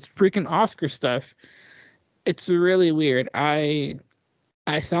freaking Oscar stuff, it's really weird. I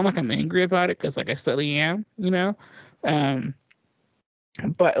sound like I'm angry about it because like I slightly am, um,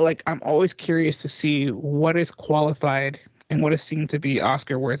 but like I'm always curious to see what is qualified and what is seen to be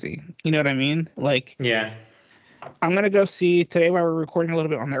Oscar worthy. You know what I mean? Like, Yeah. I'm gonna go see today while we're recording a little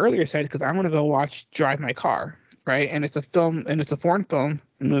bit on the earlier side because I'm gonna go watch Drive My Car, right? And it's a film, and it's a foreign film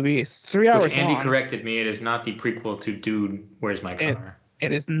movie. It's 3 hours Which Andy long. corrected me. It is not the prequel to Dude, Where's My Car?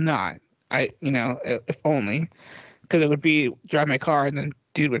 It is not. If only, because it would be Drive My Car and then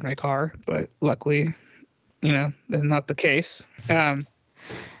Dude with My Car. But luckily, that's not the case.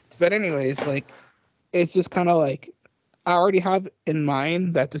 But anyways, like, it's just kind of like I already have in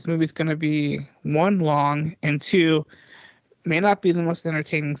mind that this movie's gonna be one, long, and two, may not be the most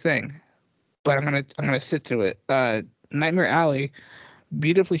entertaining thing, but I'm gonna sit through it. Nightmare Alley,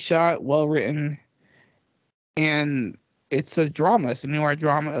 beautifully shot, well written, and it's a drama. It's a noir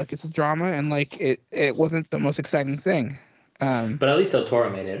drama. Like, it's a drama, and like it wasn't the most exciting thing. But at least Del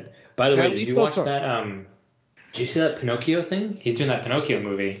Toro made it. By the way, did you watch Del Toro. that? Did you see that Pinocchio thing? He's doing that Pinocchio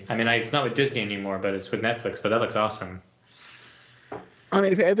movie. I mean, it's not with Disney anymore, but it's with Netflix. But that looks awesome. I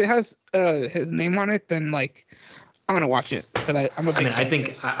mean, if it has his name on it, then like I'm gonna watch it. But I'm a big I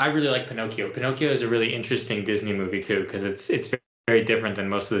think I really like Pinocchio. Pinocchio is a really interesting Disney movie too, because it's very different than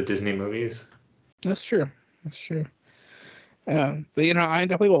most of the Disney movies. That's true. That's true. But I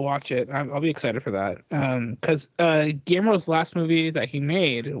definitely will watch it. I'll be excited for that. Because Guillermo's last movie that he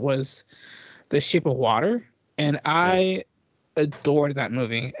made was The Shape of Water, and I adored that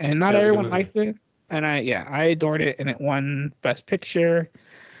movie. And not everyone liked it, and I adored it, and it won Best Picture,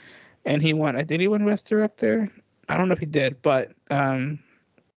 and he won. Did he win Best Director? I don't know if he did, but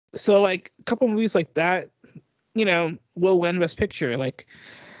so like a couple movies like that, will win Best Picture. Like,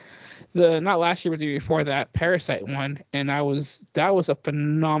 not last year, but the year before that, Parasite won, and that was a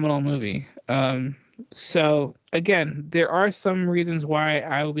phenomenal movie. So again, there are some reasons why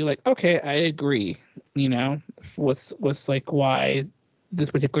I will be like, okay, I agree. Was like why this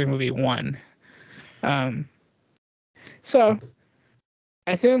particular movie won. So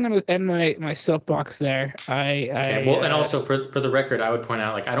I think I'm gonna end my soapbox there. And also for the record, I would point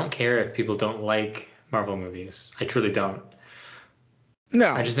out, like, I don't care if people don't like Marvel movies. I truly don't.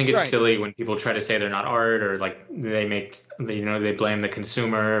 No, I just think it's silly when people try to say they're not art, or like they blame the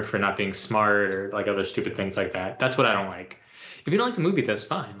consumer for not being smart, or like other stupid things like that. That's what I don't like. If you don't like the movie, that's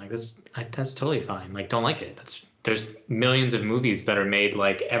fine. Like, that's totally fine. Like, don't like it. There's millions of movies that are made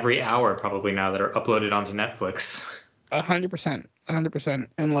like every hour probably now that are uploaded onto Netflix. 100%.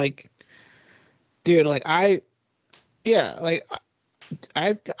 And like, dude, like I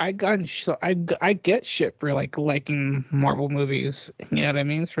get shit for like liking Marvel movies, you know what I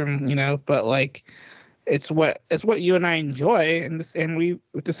mean? But like it's what you and I enjoy, and we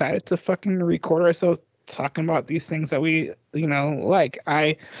decided to fucking record ourselves talking about these things that we like.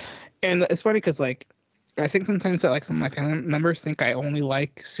 And it's funny because like I think sometimes that like some of my family members think I only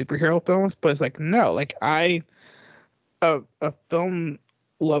like superhero films, but it's like no, like a film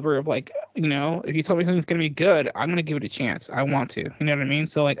lover of like, if you tell me something's gonna be good, I'm gonna give it a chance. I want to, you know what I mean?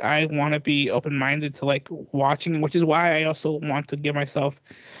 So like I want to be open-minded to like watching, which is why I also want to give myself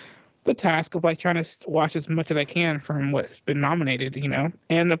the task of like trying to watch as much as I can from what's been nominated,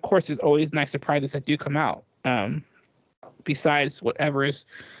 and of course there's always nice surprises that do come out, besides whatever is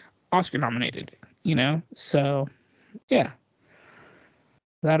Oscar nominated, so yeah,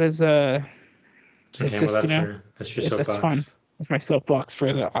 that is okay, that's your soapbox. That's fun. It's my soapbox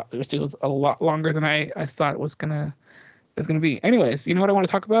which was a lot longer than I thought it was gonna be. Anyways, you know what I want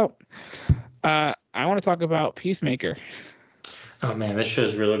to talk about? I want to talk about Peacemaker. Oh man, this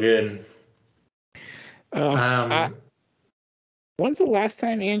show's really good. When's the last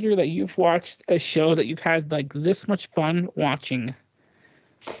time, Andrew, that you've watched a show that you've had like this much fun watching?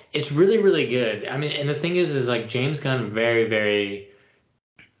 It's really, really good. I mean, and the thing is like James Gunn very, very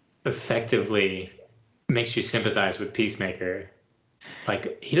effectively makes you sympathize with Peacemaker.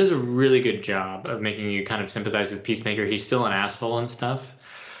 Like, he does a really good job of making you kind of sympathize with Peacemaker. He's still an asshole and stuff.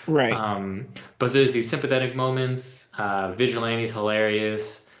 Right. But there's these sympathetic moments. Vigilante's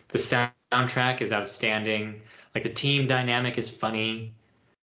hilarious. The soundtrack is outstanding. Like, the team dynamic is funny.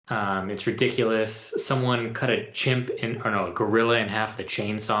 It's ridiculous. Someone cut a gorilla in half with a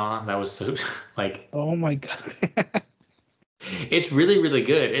chainsaw. That was so, like... Oh my God. It's really, really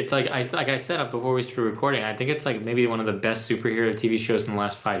good. It's like I said before we started recording, I think it's like maybe one of the best superhero TV shows in the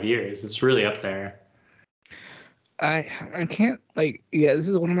last 5 years. It's really up there. I can't like this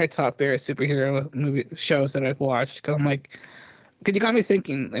is one of my top favorite superhero movie shows that I've watched because I'm like, because you got me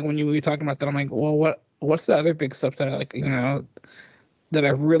thinking like when you were talking about that I'm like, well, what's the other big stuff that I like, that I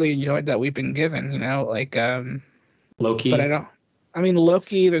really enjoyed that we've been given, like Loki. but I mean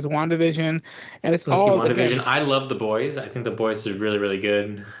Loki, there's WandaVision, and it's Loki, all WandaVision. again, I love The Boys. I think The Boys is really, really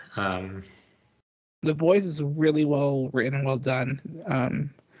good. The Boys is really well written and well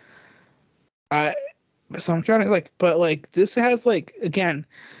done. I so I'm trying to but this has again,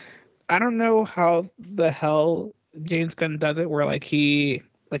 I don't know how the hell James Gunn does it, where he,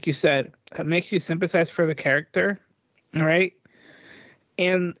 like you said, it makes you sympathize for the character, right?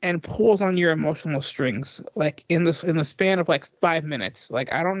 And pulls on your emotional strings, in the span of 5 minutes.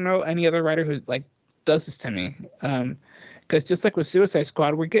 I don't know any other writer who does this to me. Because just like with Suicide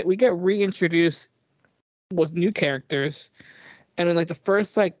Squad, we get reintroduced with new characters, and in the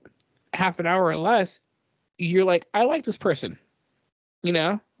first half an hour or less, you're like, I like this person,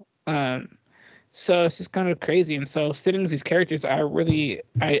 so it's just kind of crazy. And so sitting with these characters, I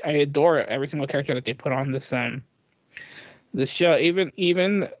adore every single character that they put on this show.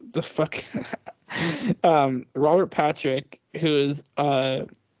 Even the fuck Robert Patrick, who is Augie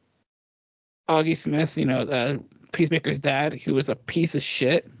Smith, Peacemaker's dad, who was a piece of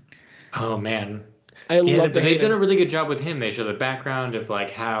shit. Oh man. But they've done a really good job with him. They show the background of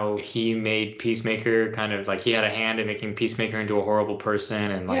how he made Peacemaker kind of he had a hand in making Peacemaker into a horrible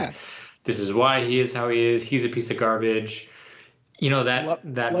person, and this is why he is how he is. He's a piece of garbage.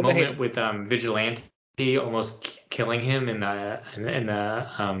 That moment with Vigilante almost killing him in the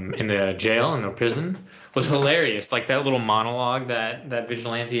jail, in the prison, was hilarious. That little monologue that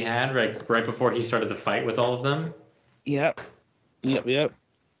Vigilante had right before he started the fight with all of them. Yep.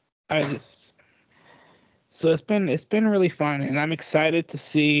 So it's been really fun, and I'm excited to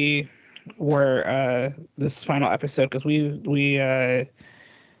see where this final episode, because we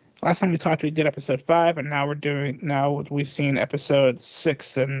last time we talked we did episode 5, and now we've seen episode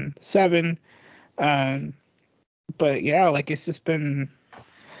 6 and 7. But yeah, it's just been,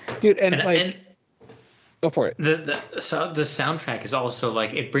 dude, and go for it. The soundtrack is also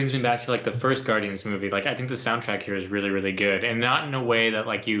it brings me back to the first Guardians movie. I think the soundtrack here is really, really good, and not in a way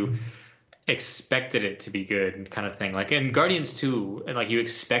that you expected it to be good kind of thing. In Guardians 2, you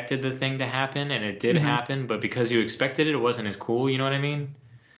expected the thing to happen, and it did happen, but because you expected it, it wasn't as cool. You know what I mean?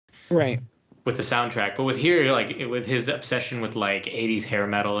 Right. With the soundtrack, but with here, with his obsession with 80s hair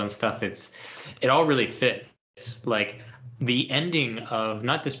metal and stuff, it all really fits. The ending of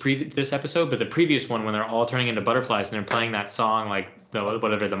not this episode, but the previous one, when they're all turning into butterflies and they're playing that song,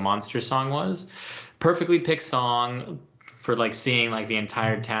 whatever the monster song was, perfectly picked song for seeing the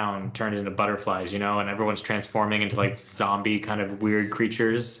entire town turned into butterflies, and everyone's transforming into zombie kind of weird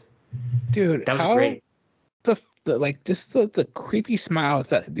creatures. Dude, that was great. The creepy smiles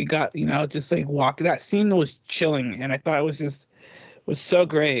that they got, just walking. That scene was chilling, and I thought it was so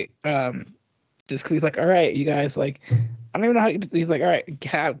great. Just because he's all right, you guys, I don't even know how he's all right,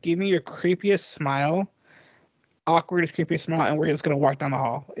 give me your creepiest smile, awkwardest creepiest smile, and we're just gonna walk down the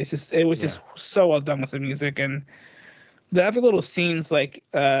hall. It was just so well done with the music, and the other little scenes, the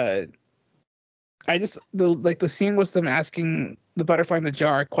scene was them asking the butterfly in the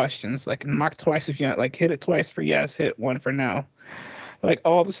jar questions, knock twice if you hit it twice for yes, hit one for no.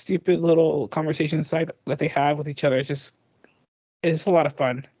 All the stupid little conversations that they have with each other, it's a lot of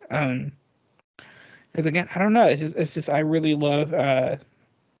fun. Because again, I don't know, it's just I really love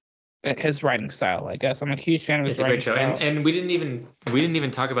his writing style. I guess I'm a huge fan of his writing style. It's a great show, and we didn't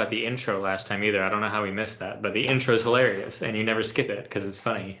even talk about the intro last time either. I don't know how we missed that, but the intro is hilarious, and you never skip it because it's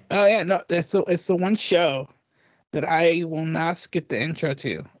funny. Oh yeah, no, it's the one show that I will not skip the intro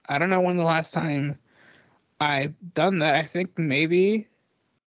to. I don't know when the last time I've done that. I think maybe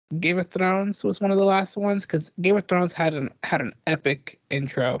Game of Thrones was one of the last ones, because Game of Thrones had an epic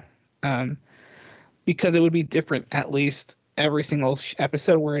intro, because it would be different at least every single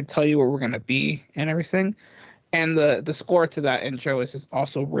episode, where it'd tell you where we're gonna be and everything. And the score to that intro is just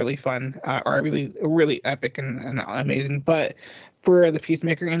also really fun, or really epic and amazing. But for the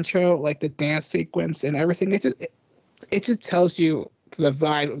Peacemaker intro, the dance sequence and everything, it just tells you the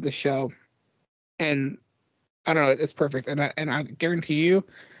vibe of the show, and I don't know, it's perfect. And I guarantee you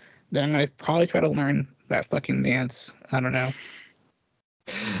that I'm gonna probably try to learn that fucking dance. I don't know.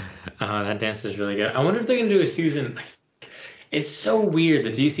 That dance is really good. I wonder if they're gonna do a season. It's so weird.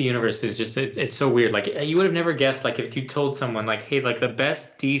 The DC universe is just, it's so weird. You would have never guessed, if you told someone, hey, the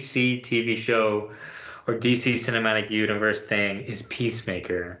best DC TV show or DC cinematic universe thing is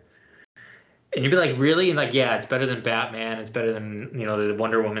Peacemaker. And you'd be like, really? And like, yeah, it's better than Batman. It's better than, the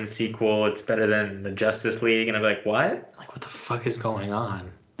Wonder Woman sequel. It's better than the Justice League. And I'd be like, what? Like, what the fuck is going on?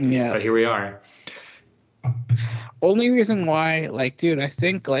 Yeah. But here we are. Only reason why, like, dude, I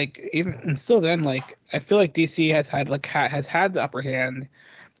think like even and still then, like, I feel like DC has had has had the upper hand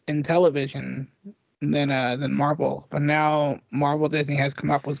in television than Marvel. But now Marvel Disney has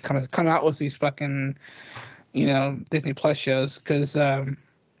come out with these fucking Disney Plus shows because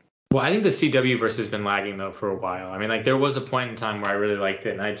Well, I think the CW verse has been lagging though for a while. I mean, like there was a point in time where I really liked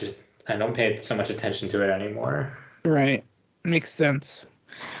it, and I don't pay so much attention to it anymore. right, makes sense.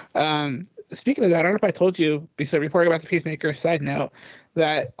 Speaking of that, I don't know if I told you before I got back to Peacemaker. Side note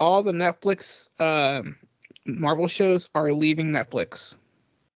that all the Netflix Marvel shows are leaving Netflix.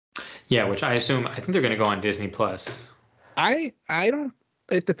 Yeah, which I think they're gonna go on Disney Plus. I don't.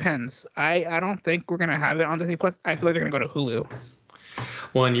 It depends. I don't think we're gonna have it on Disney Plus. I feel like they're gonna go to Hulu.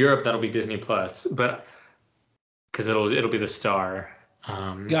 Well, in Europe that'll be Disney Plus, but because it'll be the Star.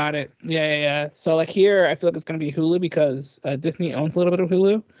 Got it. Yeah. So like here, I feel like it's gonna be Hulu because Disney owns a little bit of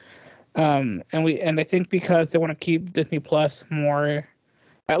Hulu. And I think because they want to keep Disney Plus more,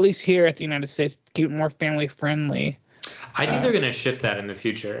 at least here at the United States, keep it more family friendly. I think they're gonna shift that in the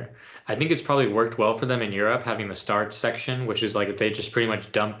future. I think it's probably worked well for them in Europe having the Star section, which is like they just pretty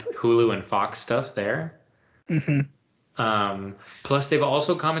much dump Hulu and Fox stuff there. Mm-hmm. Plus, they've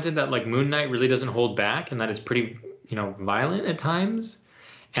also commented that like Moon Knight really doesn't hold back and that it's pretty, violent at times.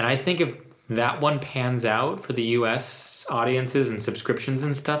 And I think if that one pans out for the US audiences and subscriptions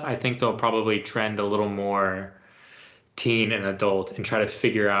and stuff, I think they'll probably trend a little more teen and adult and try to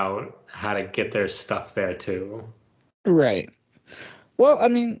figure out how to get their stuff there too. Right. Well, I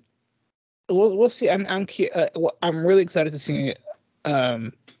mean, we'll see. I'm really excited to see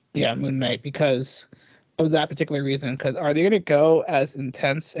Moon Knight because of that particular reason. Because are they going to go as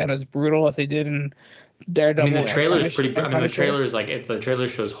intense and as brutal as they did in Daredevil? I mean, the trailer is pretty. I mean, the trailer is like the trailer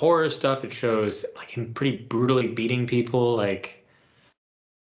shows horror stuff. It shows like him pretty brutally beating people. Like,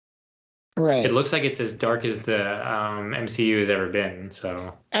 right. It looks like it's as dark as the MCU has ever been.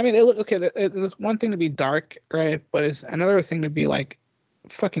 So. I mean, it's one thing to be dark, right? But it's another thing to be like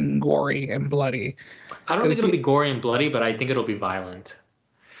fucking gory and bloody. I don't think it'll be gory and bloody, but I think it'll be violent.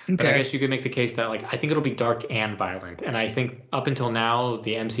 Okay. But I guess you could make the case that like I think it'll be dark and violent. And I think up until now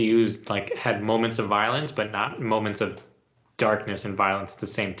the MCU's like had moments of violence, but not moments of darkness and violence at the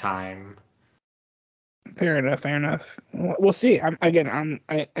same time. Fair enough. We'll see. I know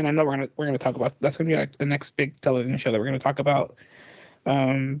we're gonna talk about that's gonna be like the next big television show that we're gonna talk about.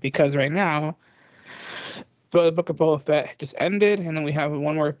 Because right now, the Book of Boba Fett just ended, and then we have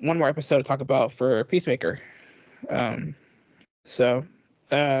one more episode to talk about for Peacemaker.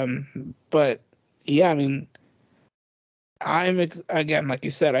 But yeah, I mean, again, like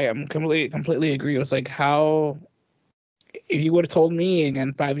you said, I am completely agree. It was like how if you would have told me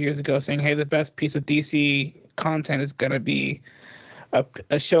again 5 years ago, saying, "Hey, the best piece of DC content is gonna be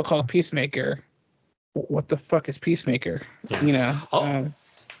a show called Peacemaker." What the fuck is Peacemaker? Yeah.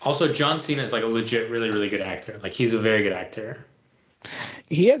 Also, John Cena is like a legit, really, really good actor. Like he's a very good actor.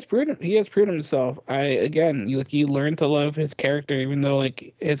 He has proven himself. You learn to love his character, even though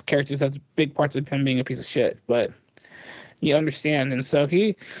like his character has big parts of him being a piece of shit. But you understand, and so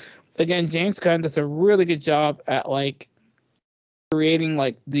James Gunn does a really good job at like creating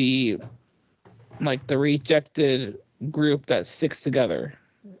like the rejected group that sticks together.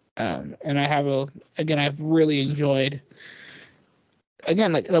 And I've really enjoyed.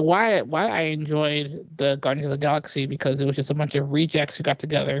 Again, like why I enjoyed the Guardians of the Galaxy because it was just a bunch of rejects who got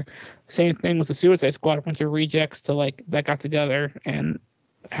together. Same thing with the Suicide Squad, a bunch of rejects that got together and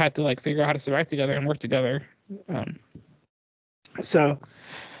had to like figure out how to survive together and work together. So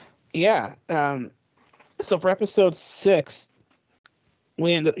for episode 6,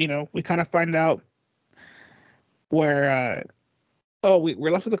 we kind of find out where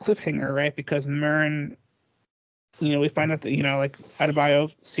we're left with a cliffhanger, right? Because Murn, we find out that like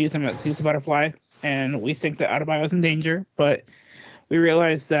Adebayo sees the butterfly, and we think that Adebayo's in danger, but we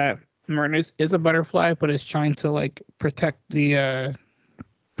realize that Murn is a butterfly, but is trying to like protect the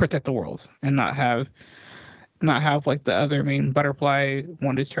world and not have like the other main butterfly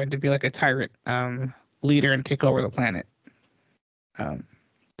one who's trying to be like a tyrant leader and take over the planet.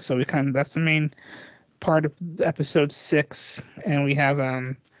 So that's the main part of episode 6, and we have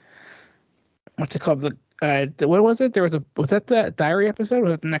what's it called, what was it? Was that the diary episode or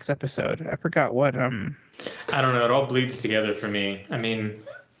was it the next episode? I forgot what. I don't know. It all bleeds together for me. I mean,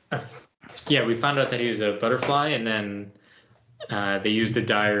 we found out that he was a butterfly, and then they used the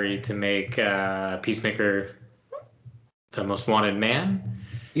diary to make Peacemaker the most wanted man.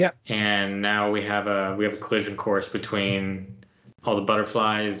 Yeah. And now we have a collision course between all the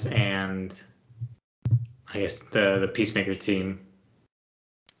butterflies and I guess the Peacemaker team.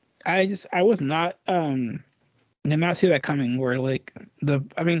 I was not did not see that coming. Where like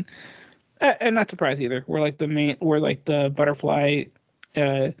and not surprised either. Where like the butterfly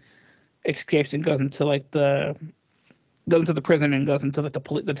escapes and goes into the prison and goes into like the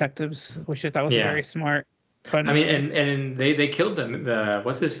police detectives, which I thought was Yeah. very smart. Fun I mean, move. and they killed the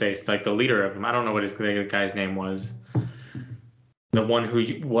what's his face, like the leader of them. I don't know what the guy's name was. The one who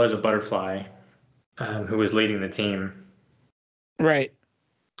was a butterfly, who was leading the team. Right.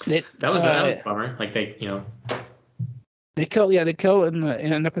 That was a bummer. Like They kill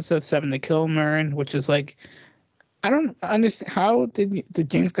in episode 7. They kill Murren, which is like I don't understand how did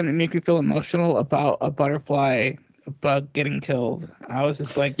James gonna make me feel emotional about a butterfly bug getting killed. I was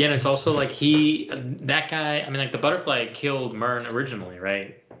just like, yeah, and it's also like that guy. I mean, like the butterfly killed Mern originally,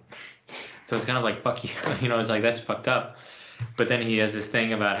 right? So it's kind of like fuck you, It's like that's fucked up. But then he has this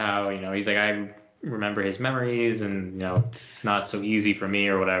thing about how he's like I remember his memories and it's not so easy for me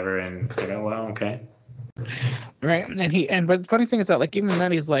or whatever, and it's like oh well okay. right. But the funny thing is that like even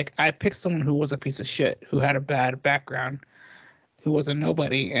then he's like I picked someone who was a piece of shit, who had a bad background, who was a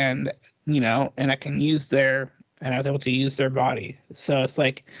nobody, and and I was able to use their body. So it's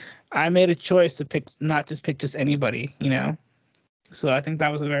like I made a choice to not pick just anybody, So I think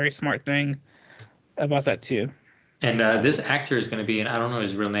that was a very smart thing about that too. And this actor is going to be in, I don't know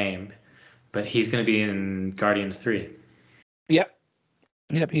his real name, but he's going to be in Guardians 3. Yep.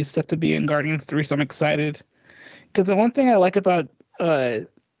 Yep, he's set to be in Guardians 3, so I'm excited. Because the one thing I like about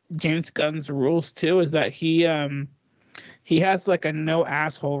James Gunn's rules too is that he has like a no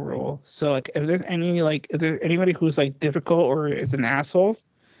asshole rule. So like if there's anybody who's like difficult or is an asshole,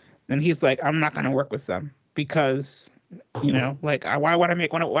 then he's like I'm not gonna work with them because like why would I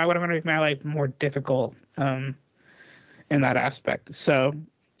make my life more difficult in that aspect. So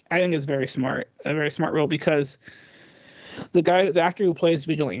I think it's a very smart rule because the actor who plays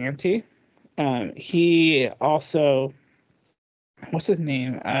Vigilante, he also what's his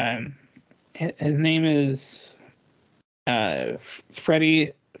name? His name is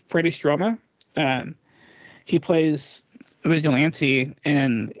Freddie Stroma. He plays Vigilante,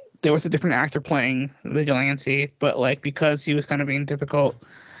 and there was a different actor playing Vigilante, but like because he was kind of being difficult,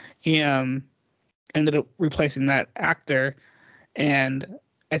 he ended up replacing that actor. And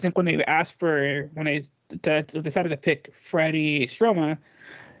I think when they decided to pick Freddie Stroma,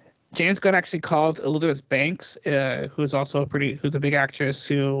 James Gunn actually called Elizabeth Banks, who's a big actress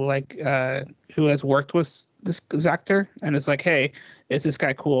who has worked with this actor, and it's like, hey, is this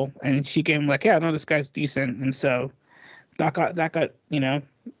guy cool? And she gave him like, yeah, no, this guy's decent, and so that got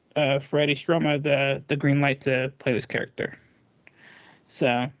Freddie Stroma the green light to play this character.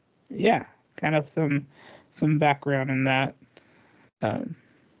 So yeah, kind of some background in that. But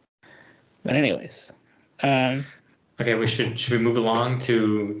anyways. Okay, should we move along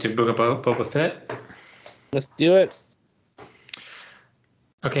to Book of Boba Fett? Let's do it.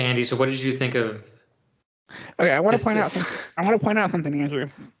 Okay, Andy. So, what did you think of? Okay, I want to point out something, Andrew.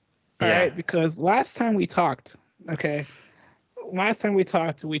 All right, because last time we talked, we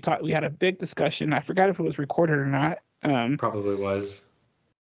had a big discussion. I forgot if it was recorded or not. Probably was.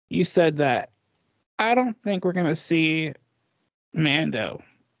 You said that I don't think we're gonna see Mando.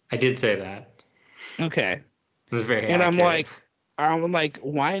 I did say that. Okay. This is very and accurate. I'm like,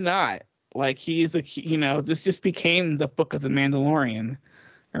 why not? Like this just became the book of the Mandalorian,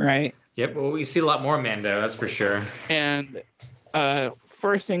 right? Yep. Well, we see a lot more Mando, that's for sure. And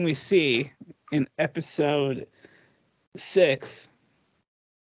first thing we see in episode 6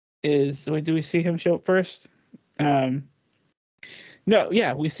 is do we see him show up first? No,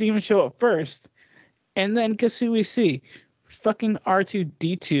 yeah, we see him show up first, and then guess who we see? Fucking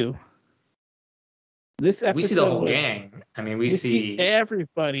R2-D2. This episode, we see the whole gang. I mean, we see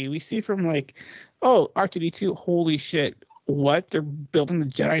everybody. We see from like, oh, R2-D2, holy shit. What? They're building the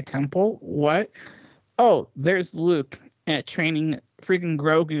Jedi Temple? What? Oh, there's Luke training freaking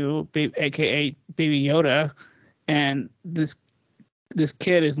Grogu, aka Baby Yoda, and this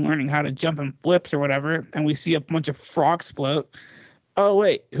kid is learning how to jump in flips or whatever, and we see a bunch of frogs float. Oh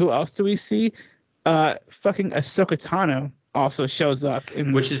wait, who else do we see? Fucking Ahsoka Tano also shows up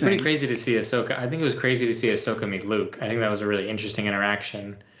which is pretty crazy to see Ahsoka. I think it was crazy to see Ahsoka meet Luke. I think that was a really interesting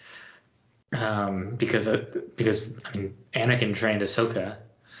interaction. Because I mean Anakin trained Ahsoka,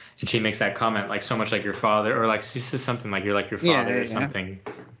 and she makes that comment like so much like your father, or like she says something like you're like your father or something.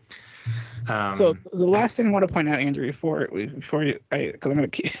 So the last thing I want to point out, Andrew, because I'm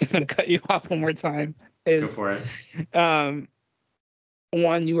gonna cut you off one more time, is go for it.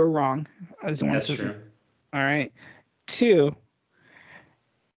 one, you were wrong. I just wanted That's to. true. All right. Two,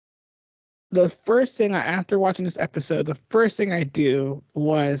 the first thing after watching this episode, the first thing I do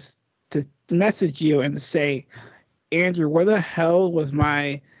was to message you and say, Andrew, where the hell was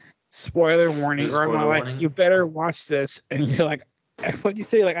my spoiler warning? The Or am I spoiler like, warning? you better watch this? And you're like, what'd you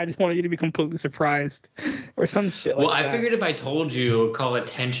say? Like, I just wanted you to be completely surprised or some shit like Well, that. I figured if I told you, call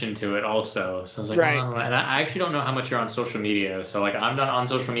attention to it also. So I was like, Right. well, I don't know. And I actually don't know how much you're on social media. So like, I'm not on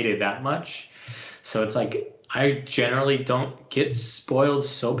social media that much. So it's like, I generally don't get spoiled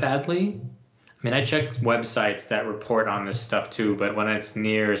so badly. I mean, I check websites that report on this stuff too, but when it's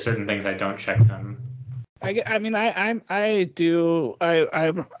near certain things, I don't check them. I do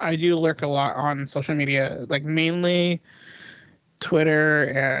lurk a lot on social media, like mainly Twitter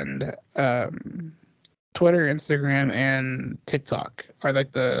and Instagram, and TikTok are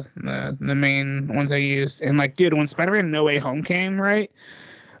like the main ones I use. And like, dude, when Spider-Man No Way Home came, right?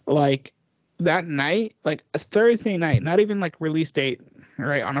 Like that night, like a Thursday night, not even like release date,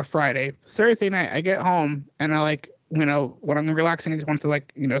 right, on a Friday. Thursday night, I get home and I like, when I'm relaxing, I just want to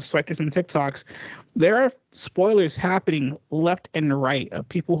like, swipe through some TikToks. There are spoilers happening left and right of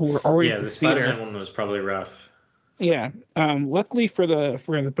people who were already Yeah, at the the theater. Spider-Man one was probably rough. Yeah. Luckily for the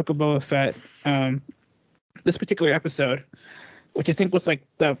Book of Boba Fett, this particular episode, which I think was like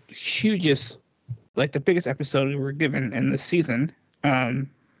the hugest, like the biggest episode we were given in this season.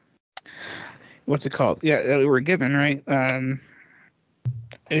 What's it called? Yeah, that we were given, right?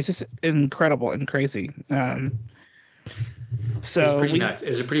 It's just incredible and crazy. So It's pretty nuts.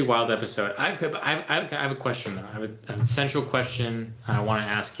 It's a pretty wild episode. I have a question though. I have a central question I want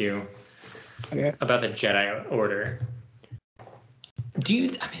to ask you about the Jedi Order. Do you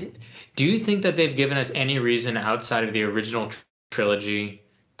think that they've given us any reason outside of the original trilogy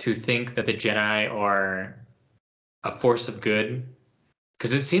to think that the Jedi are a force of good?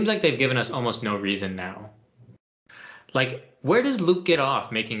 Because it seems like they've given us almost no reason now. Like, where does Luke get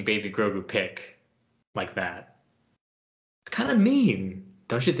off making Baby Grogu pick like that? It's kind of mean,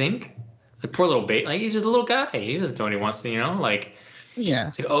 don't you think? Like, poor little baby. Like, he's just a little guy. He doesn't know what he wants to, Like, yeah.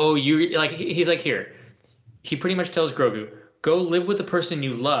 It's like, oh, you like. He's like, here. He pretty much tells Grogu, go live with the person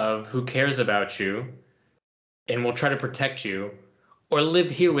you love who cares about you and will try to protect you, or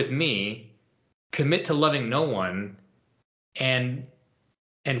live here with me, commit to loving no one, and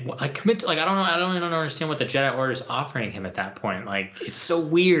like commit to, like, I don't even understand what the Jedi Order is offering him at that point. Like, it's so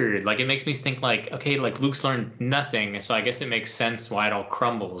weird. Like, it makes me think like, okay, like Luke's learned nothing, so I guess it makes sense why it all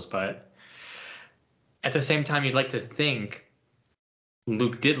crumbles, but at the same time you'd like to think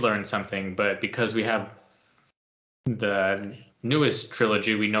Luke did learn something, but because we have the newest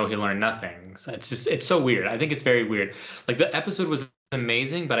trilogy, we know he learned nothing. So it's so weird. I think it's very weird. Like, the episode was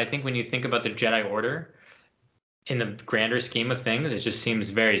amazing, but I think when you think about the Jedi Order in the grander scheme of things, it just seems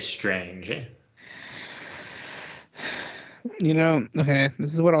very strange. Okay,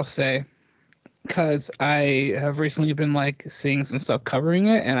 this is what I'll say, because I have recently been like seeing some stuff covering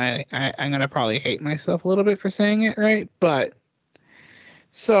it, and I'm gonna probably hate myself a little bit for saying it, right? But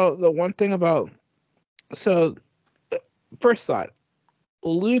so the one thing about first thought,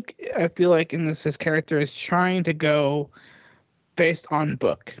 Luke, I feel like in this, his character is trying to go based on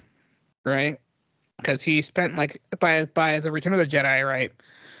book, right? Because he spent like by the Return of the Jedi, right?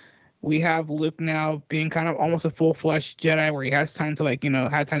 We have Luke now being kind of almost a full-fledged Jedi, where he has time to like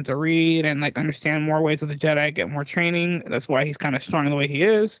have time to read and like understand more ways of the Jedi, get more training. That's why he's kind of strong the way he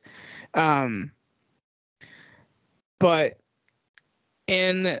is. But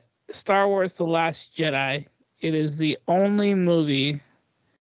in Star Wars: The Last Jedi, it is the only movie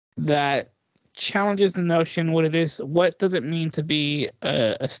that challenges the notion what does it mean to be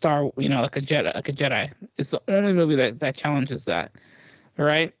a star, like a Jedi. It's the only movie that challenges that,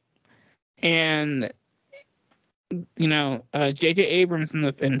 right? And J.J. Abrams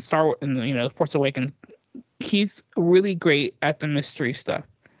in Star Wars, in Force Awakens, he's really great at the mystery stuff.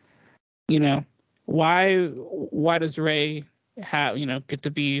 Why does Rey have get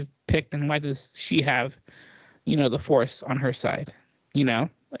to be picked, and why does she have the Force on her side? Like,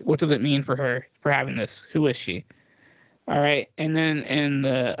 what does it mean for her for having this? Who is she? All right, and then in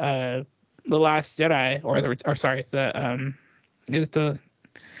the Last Jedi,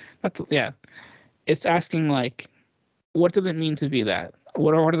 it's asking like, what does it mean to be that?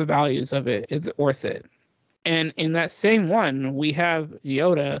 What are the values of it? Is it worth it? And in that same one, we have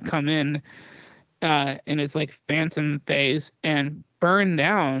Yoda come in his like phantom phase and burn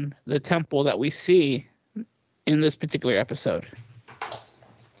down the temple that we see in this particular episode.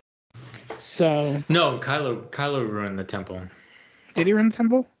 So no, Kylo ruined the temple. Did he ruin the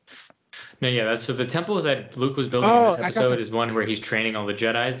temple? No, yeah, that's so the temple that Luke was building in Oh, this I got episode the is one where he's training all the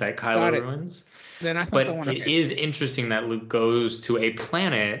Jedi's that got Kylo it. ruins. Then that's not the But one. it Okay. is interesting that Luke goes to a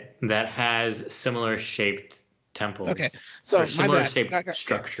planet that has similar shaped Okay. temples or So my similar bad. shaped Yeah.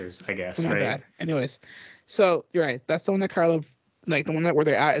 structures, I So guess, my right? bad. Anyways, so you're right. That's the one that Kylo, like the one that where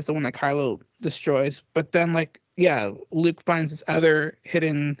they're at is the one that Kylo destroys. But then like yeah, Luke finds this other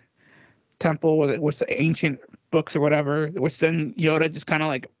hidden temple with the ancient books or whatever, which then Yoda just kind of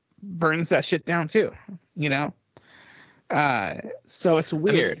like burns that shit down too. You know. So it's I mean,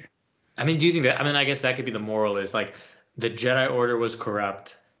 weird. do you think that? I mean, I guess that could be the moral is like the Jedi Order was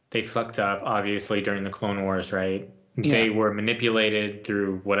corrupt. They fucked up, obviously, during the Clone Wars, right? Yeah. They were manipulated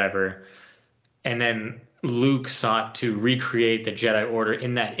through whatever. And then Luke sought to recreate the Jedi Order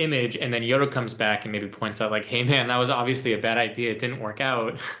in that image. And then Yoda comes back and maybe points out, like, hey, man, that was obviously a bad idea. It didn't work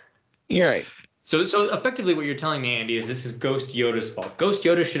out. You're right. So effectively, what you're telling me, Andy, is this is Ghost Yoda's fault. Ghost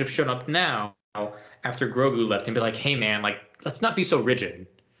Yoda should have shown up now after Grogu left and be like, hey, man, like, let's not be so rigid.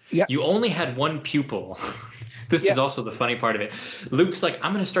 Yeah. You only had one pupil. This is also the funny part of it. Luke's like,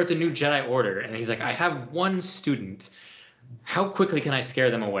 I'm going to start the new Jedi Order. And he's like, I have one student. How quickly can I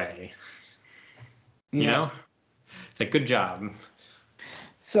scare them away? You know? It's like, good job.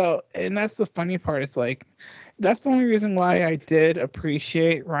 So, and that's the funny part. It's like, that's the only reason why I did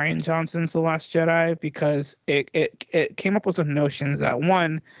appreciate Ryan Johnson's The Last Jedi, because it came up with some notions that,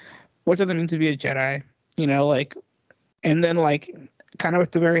 one, what does it mean to be a Jedi? You know, like, and then like kind of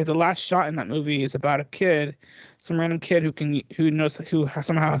at the last shot in that movie is about a kid, some random kid who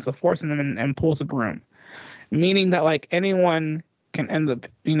somehow has the Force in them and pulls a broom, meaning that like anyone can end up,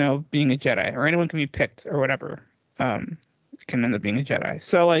 you know, being a Jedi, or anyone can be picked or whatever, can end up being a Jedi.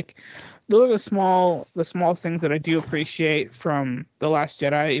 So like those are the small things that I do appreciate from The Last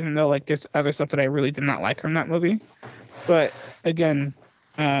Jedi, even though like there's other stuff that I really did not like from that movie. But again,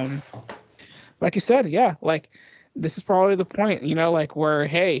 like you said, yeah, like this is probably the point, you know, like where,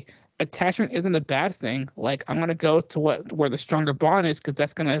 hey, attachment isn't a bad thing. Like I'm gonna go to where the stronger bond is, because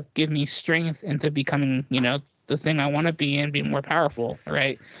that's gonna give me strength into becoming, you know, the thing I want to be and be more powerful,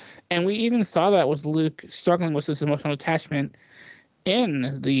 right? And we even saw that with Luke struggling with this emotional attachment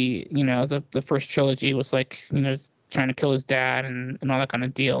in the, you know, the first trilogy, was like, you know, trying to kill his dad and all that kind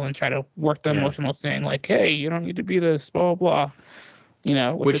of deal, and try to work the emotional thing, like, hey, you don't need to be this, blah blah, you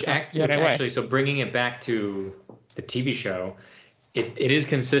know, which actually, so bringing it back to the TV show, it is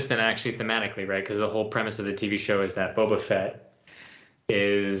consistent actually thematically, right? Because the whole premise of the TV show is that Boba Fett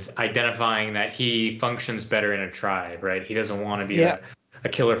is identifying that he functions better in a tribe, right? He doesn't want to be a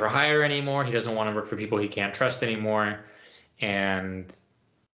killer for hire anymore. He doesn't want to work for people he can't trust anymore. And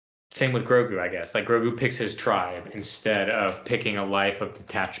same with Grogu, I guess. Like Grogu picks his tribe instead of picking a life of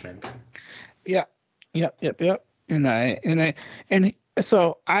detachment. Yep. And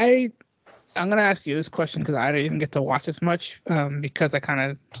so I'm gonna ask you this question, because I didn't even get to watch as much, because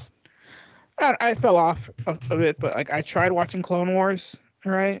I fell off a bit, but like I tried watching Clone Wars,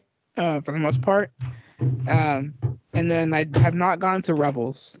 right, for the most part, and then I have not gone to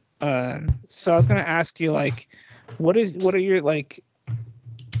Rebels. So I was gonna ask you, like, what are your, like,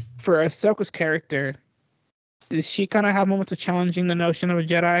 for Ahsoka's character, does she kind of have moments of challenging the notion of a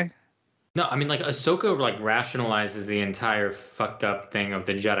Jedi? No, I mean, like Ahsoka like rationalizes the entire fucked up thing of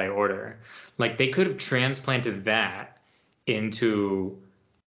the Jedi Order. Like they could have transplanted that into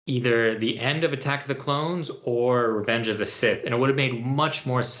either the end of Attack of the Clones or Revenge of the Sith, and it would have made much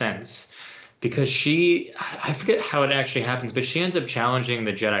more sense, because I forget how it actually happens, but she ends up challenging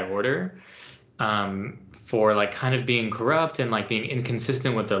the Jedi Order for like kind of being corrupt and like being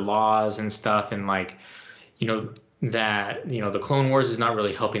inconsistent with their laws and stuff, and like, you know, that, you know, the Clone Wars is not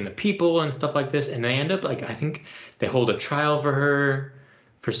really helping the people and stuff like this, and they end up like, I think they hold a trial for her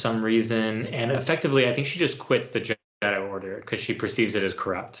for some reason, and effectively I think she just quits the Jedi Order because she perceives it as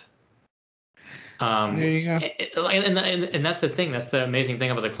corrupt. There you go. And that's the thing. That's the amazing thing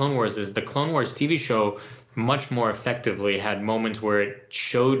about the Clone Wars, is the Clone Wars TV show much more effectively had moments where it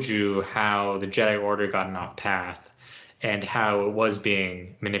showed you how the Jedi Order gotten off path and how it was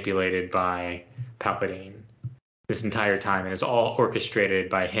being manipulated by Palpatine this entire time, and it's all orchestrated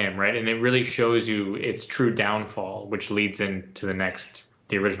by him, right? And it really shows you its true downfall, which leads into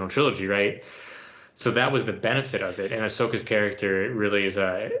the original trilogy, right? So that was the benefit of it, and Ahsoka's character really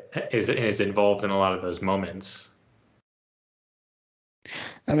is involved in a lot of those moments.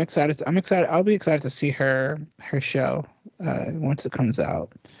 I'm excited. I'll be excited to see her show once it comes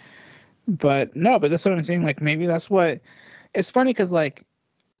out. But that's what I'm saying. Like maybe that's what. It's funny because like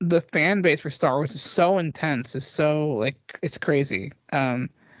the fan base for Star Wars is so intense. It's so like it's crazy.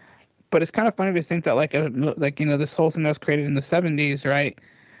 But it's kind of funny to think that like you know, this whole thing that was created in the 70s, right?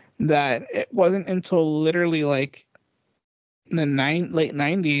 that it wasn't until literally like the late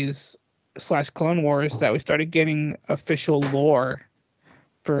 90s / Clone Wars that we started getting official lore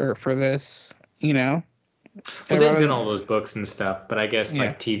for this, you know. Well, they've done all those books and stuff, but I guess Yeah.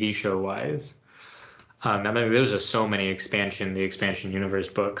 like TV show wise, I mean, there's just so many the expansion universe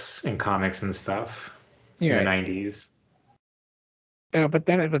books and comics and stuff in the 90s. But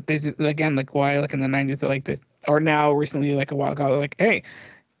they again, like, why, like, in the 90s they're like this, or now recently, like a while ago, they're like, hey,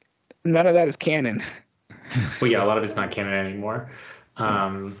 none of that is canon. Well, yeah, a lot of it's not canon anymore.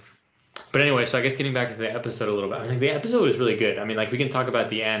 But anyway, so I guess getting back to the episode a little bit, I mean, the episode was really good. I mean, like, we can talk about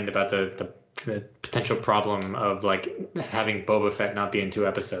the end, about the potential problem of like having Boba Fett not be in 2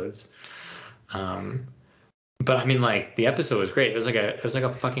 episodes. But I mean, like, the episode was great. It was like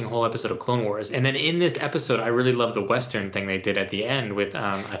a fucking whole episode of Clone Wars. And then in this episode, I really love the Western thing they did at the end with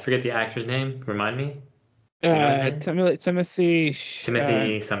I forget the actor's name. Remind me. Timothy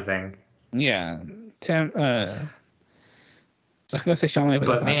something. Yeah, Tim. I was gonna say Sean,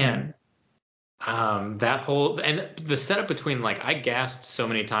 but man, that whole and the setup between, like, I gasped so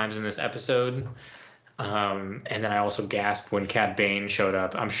many times in this episode. And then I also gasped when Cad Bane showed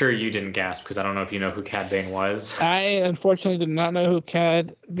up. I'm sure you didn't gasp because I don't know if you know who Cad Bane was. I unfortunately did not know who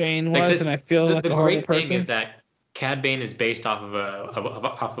Cad Bane was, and I feel like a horrible person. The great thing is that Cad Bane is based off of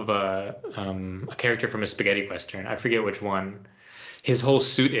a character from a spaghetti western. I forget which one. His whole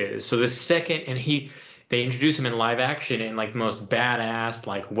suit is. So the second, and they introduce him in live action in like the most badass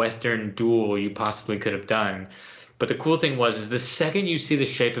like western duel you possibly could have done. But the cool thing is the second you see the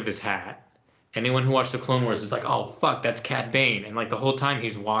shape of his hat, anyone who watched the Clone Wars is like, oh fuck, that's Cad Bane. And like the whole time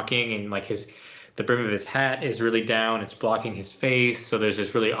he's walking and like the brim of his hat is really down, it's blocking his face. So there's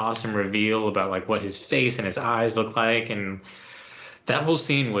this really awesome reveal about like what his face and his eyes look like, and that whole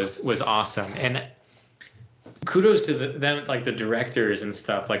scene was awesome. And kudos to them, like the directors and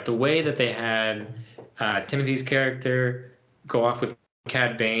stuff, like the way that they had Timothy's character go off with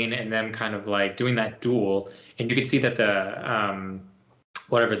Cad Bane and them kind of like doing that duel, and you could see that the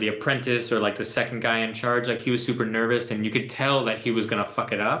apprentice or like the second guy in charge, like he was super nervous, and you could tell that he was gonna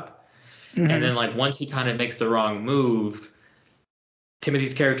fuck it up. Mm-hmm. And then like once he kind of makes the wrong move,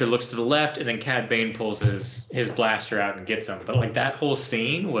 Timothy's character looks to the left, and then Cad Bane pulls his blaster out and gets him. But like that whole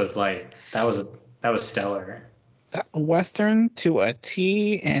scene was like that was stellar. Western to a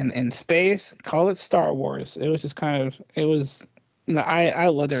T, and in space, call it Star Wars. It was just kind of, it was, I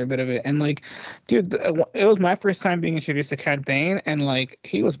loved every bit of it. And like, dude, it was my first time being introduced to Cad Bane, and like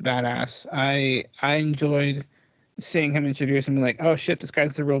he was badass. I enjoyed seeing him introduced and be like, oh shit, this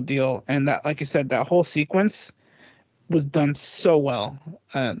guy's the real deal. And that, like you said, that whole sequence was done so well.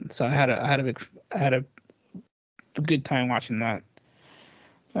 So I had a good time watching that.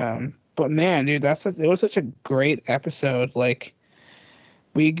 But man, dude, it was such a great episode. Like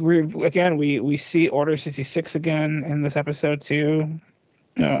we see Order 66 again in this episode too.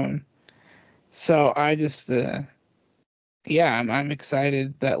 So I just I'm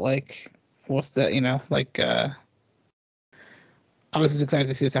excited that like I was just excited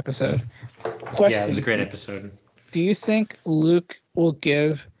to see this episode. Question, yeah, it was a great episode. Do you think Luke will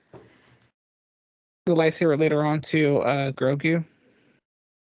give the lightsaber later on to Grogu?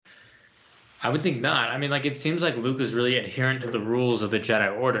 I would think not. I mean, like, it seems like Luke is really adherent to the rules of the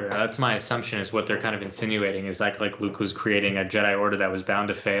Jedi Order. That's my assumption, is what they're kind of insinuating, is like Luke was creating a Jedi Order that was bound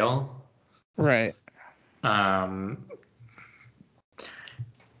to fail. Right. I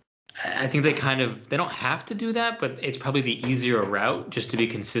think they don't have to do that, but it's probably the easier route just to be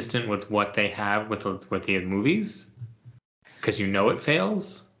consistent with what they have with the movies, because it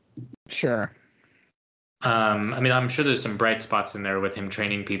fails. Sure. I mean, I'm sure there's some bright spots in there with him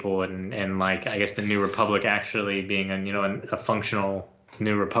training people and like, I guess the New Republic actually being a functional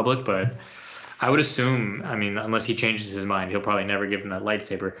New Republic, but I would assume, I mean, unless he changes his mind, he'll probably never give him that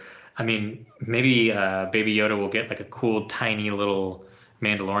lightsaber. I mean, maybe Baby Yoda will get like a cool, tiny little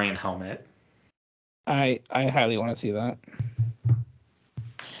Mandalorian helmet. I highly want to see that.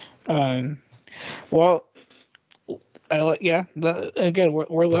 Well, again,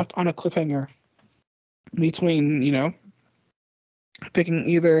 we're left on a cliffhanger between picking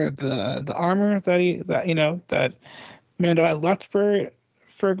either the armor that Mando has left for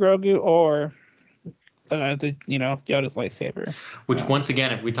Grogu, or Yoda's lightsaber. Which once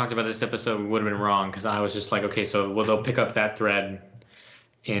again, if we talked about this episode, we would have been wrong, because I was just like, okay, so they'll pick up that thread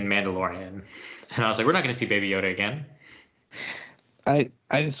in Mandalorian, and I was like, we're not going to see Baby Yoda again. I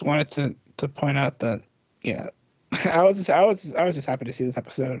just wanted to point out that I was just happy to see this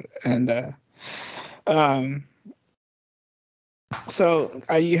episode, and so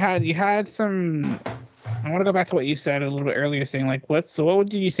you had some want to go back to what you said a little bit earlier, saying like, what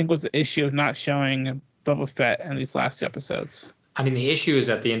do you think was the issue of not showing Boba Fett in these last two episodes? I mean, the issue is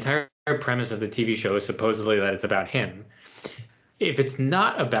that the entire premise of the TV show is supposedly that it's about him. If it's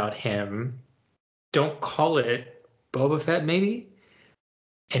not about him, don't call it Boba Fett, maybe.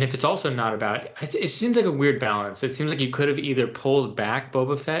 And if it's also not about, it seems like a weird balance. It seems like you could have either pulled back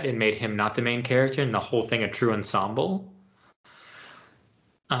Boba Fett and made him not the main character and the whole thing a true ensemble.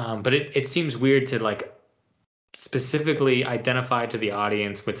 But it seems weird to like specifically identify to the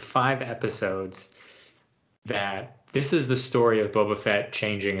audience with 5 episodes that this is the story of Boba Fett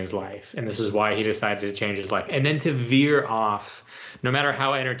changing his life, and this is why he decided to change his life. And then to veer off, no matter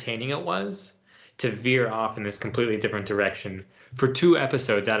how entertaining it was, to veer off in this completely different direction for 2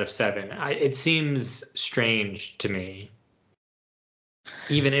 episodes out of 7. It seems strange to me,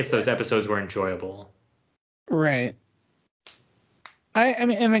 even if those episodes were enjoyable. Right. I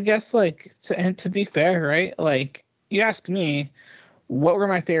mean, and I guess like to be fair, right? Like you asked me, what were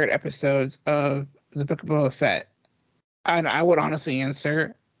my favorite episodes of the Book of Boba Fett? And I would honestly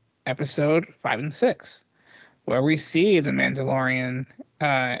answer episode 5 and 6, where we see the Mandalorian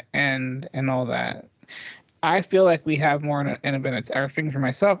and all that. I feel like we have more and it's speaking for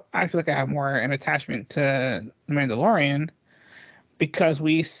myself. I feel like I have more an attachment to the Mandalorian because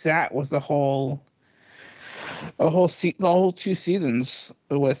we sat with the whole 2 seasons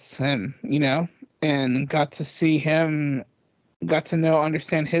with him, you know, and got to see him, got to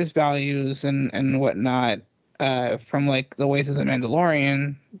understand his values and whatnot, from like the ways of the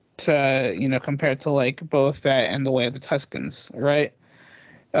Mandalorian to, you know, compared to like Boba Fett and the way of the Tuskens, right?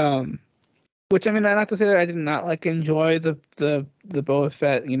 Which I mean, not to say that I did not like enjoy the Boba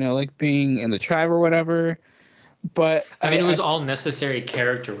Fett, you know, like being in the tribe or whatever. But I mean, it was all necessary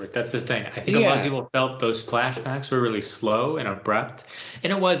character work. That's the thing. I think a lot of people felt those flashbacks were really slow and abrupt.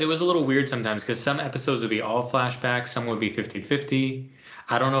 And it was a little weird sometimes because some episodes would be all flashbacks, some would be 50-50.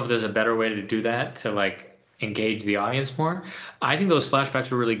 I don't know if there's a better way to do that to like engage the audience more. I think those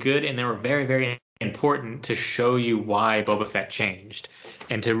flashbacks were really good and they were very, very important to show you why Boba Fett changed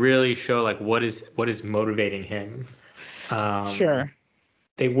and to really show like what is motivating him. Sure.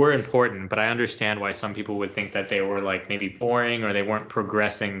 They were important, but I understand why some people would think that they were like maybe boring or they weren't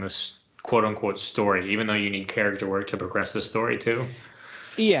progressing this quote unquote story, even though you need character work to progress the story too.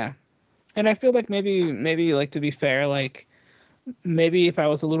 Yeah. And I feel like maybe like, to be fair, like maybe if I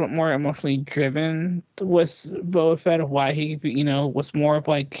was a little bit more emotionally driven with Boba Fett of why he, you know, was more of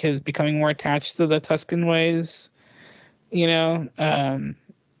like his becoming more attached to the Tusken ways, you know,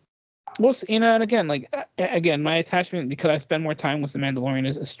 well, you know, and again, my attachment because I spend more time with the Mandalorian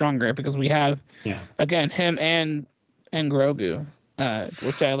is stronger because we have, again, him and Grogu,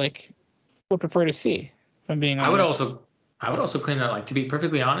 which I would prefer to see. If I'm being honest. I would also claim that, like, to be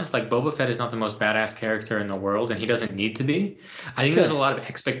perfectly honest, like Boba Fett is not the most badass character in the world, and he doesn't need to be. I think there's a lot of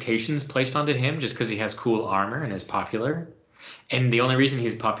expectations placed onto him just because he has cool armor and is popular. And the only reason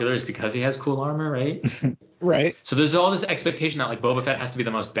he's popular is because he has cool armor, right? Right. So there's all this expectation that like Boba Fett has to be the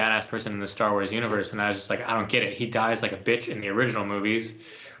most badass person in the Star Wars universe, and I was just like, I don't get it. He dies like a bitch in the original movies.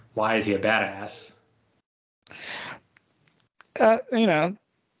 Why is he a badass? You know.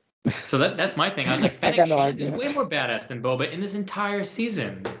 So that's my thing. I was like, Fennec Shand is way more badass than Boba in this entire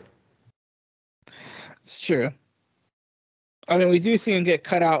season. It's true. I mean, we do see him get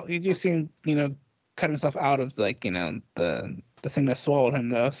cut out. You do see him, you know, cut himself out of like, you know, the thing that swallowed him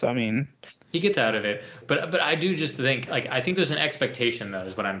though. So I mean, he gets out of it, but I do just think like I think there's an expectation though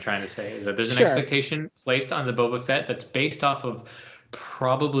is what I'm trying to say is that there's an expectation placed on the Boba Fett that's based off of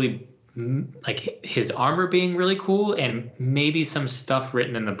probably like his armor being really cool and maybe some stuff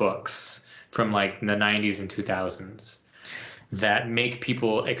written in the books from like the 90s and 2000s that make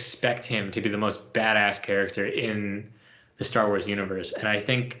people expect him to be the most badass character in the Star Wars universe. And I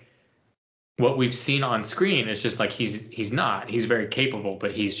think what we've seen on screen is just like he's not. He's very capable,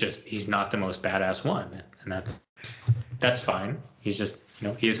 but he's not the most badass one, and that's fine. He's just, you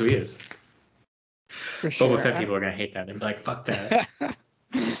know, he is who he is. For sure. Boba Fett people are gonna hate that and be like, "Fuck that."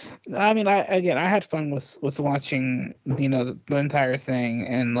 I mean, I had fun with watching, you know, the entire thing,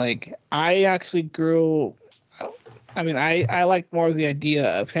 and like I actually grew. I mean, I like more of the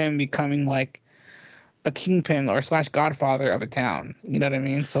idea of him becoming like a kingpin or / godfather of a town. You know what I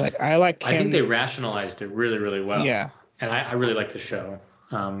mean? So like I like him. I think they rationalized it really, really well. Yeah. And I really like the show.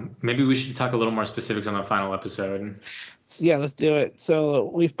 Maybe we should talk a little more specifics on the final episode. Yeah, let's do it. So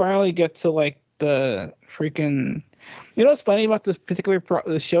we finally get to like the freaking. You know what's funny about this particular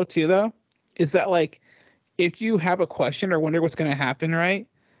the show too, though, is that like if you have a question or wonder what's gonna happen, right?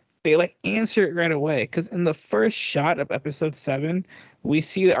 They like answer it right away. Because in the first shot of episode 7, we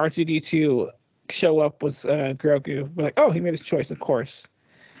see that R2-D2 show up was Grogu. We're like, oh, he made his choice, of course.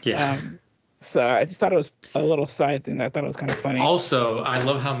 Yeah. So I just thought it was a little side thing that I thought it was kind of funny. Also, I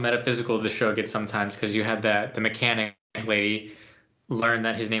love how metaphysical the show gets sometimes because you had the mechanic lady learn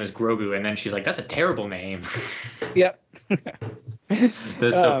that his name is Grogu, and then she's like, "That's a terrible name." Yep.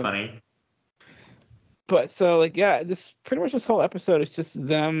 That's so funny. But so like yeah, this pretty much this whole episode is just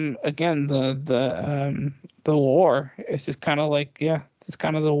them again the war. It's just kind of like it's just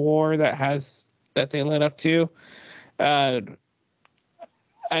kind of the war that they led up to. I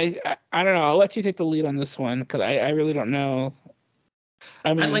don't know. I'll let you take the lead on this one because I really don't know.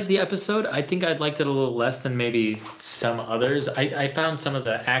 I like the episode. I think I'd liked it a little less than maybe some others. I found some of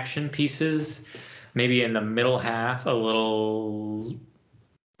the action pieces maybe in the middle half a little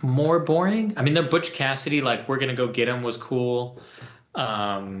more boring. I mean, the Butch Cassidy, like, we're gonna go get him was cool.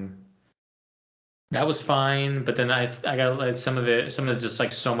 That was fine, but then I got like some of it just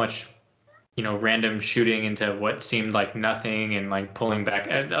like so much, random shooting into what seemed like nothing and like pulling back.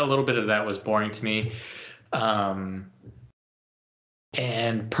 A little bit of that was boring to me.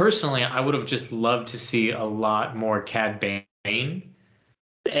 And personally, I would have just loved to see a lot more Cad Bane.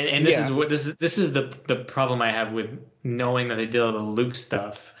 And this is the problem I have with knowing that they did all the Luke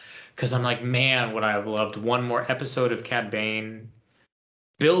stuff, because I'm like, man, would I have loved one more episode of Cad Bane,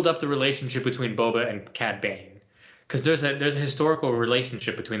 build up the relationship between Boba and Cad Bane, because there's a historical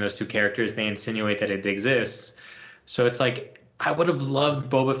relationship between those two characters. They insinuate that it exists, so it's like I would have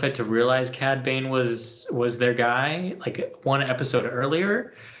loved Boba Fett to realize Cad Bane was their guy like one episode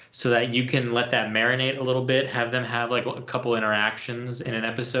earlier, so that you can let that marinate a little bit, have them have like a couple interactions in an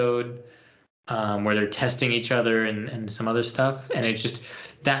episode where they're testing each other and some other stuff. And it's just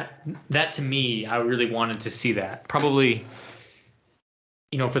that to me, I really wanted to see that. Probably,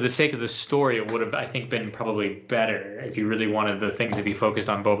 for the sake of the story, it would have, I think, been probably better if you really wanted the thing to be focused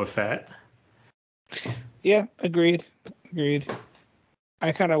on Boba Fett. Yeah, agreed.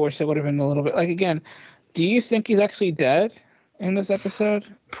 I kind of wish it would have been a little bit like, again, do you think he's actually dead in this episode?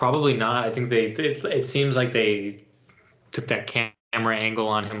 Probably not. I think it seems like they took that camera angle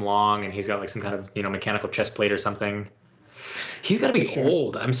on him long, and he's got like some kind of mechanical chest plate or something. He's got to be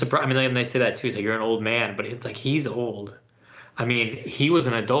old. I'm surprised. I mean, when they say that too, it's like you're an old man, but it's like he's old. I mean, he was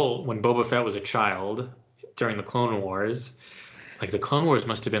an adult when Boba Fett was a child during the Clone Wars. Like the Clone Wars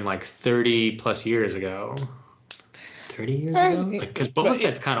must have been like 30 plus years ago. 30 years ago? Because Boba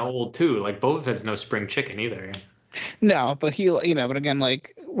Fett's kind of old too. Like Boba Fett's no spring chicken either. No, but he, but again,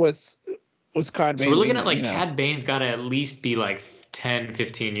 like was Cad Bane. So we're looking at like Cad Bane's got to at least be like 10,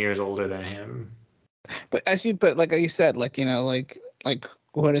 15 years older than him. But like you said, like like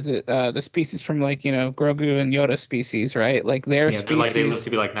what is it? The species from like Grogu and Yoda species, right? Like their species. Like they live to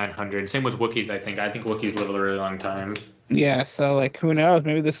be like 900. Same with Wookiees, I think. I think Wookiees live a really long time. Yeah, so like who knows?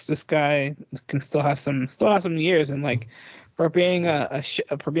 Maybe this guy can still have some years, and like for being a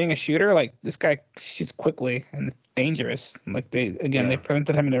shooter, like this guy shoots quickly and it's dangerous. Like they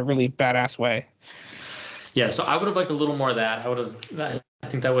presented him in a really badass way. Yeah, so I would have liked a little more of that. I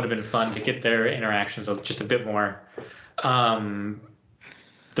think that would have been fun to get their interactions just a bit more.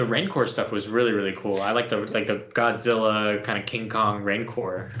 The Rancor stuff was really, really cool. I like the Godzilla kind of King Kong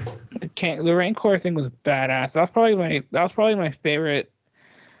Rancor. The Rancor thing was badass. That was probably my favorite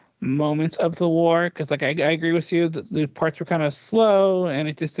moments of the war, because like I agree with you. The parts were kind of slow, and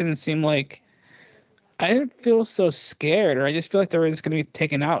it just didn't seem like I didn't feel so scared, or I just feel like they were just gonna be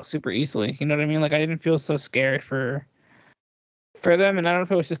taken out super easily. You know what I mean? Like I didn't feel so scared for them, and I don't know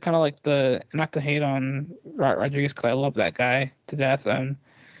if it was just kind of like not to hate on Rodriguez, because I love that guy to death.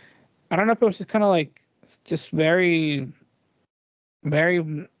 I don't know if it was just kind of like just very,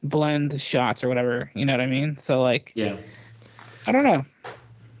 very blend shots or whatever. You know what I mean? So like, yeah, I don't know.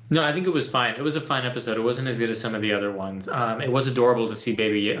 No, I think it was fine. It was a fine episode. It wasn't as good as some of the other ones. It was adorable to see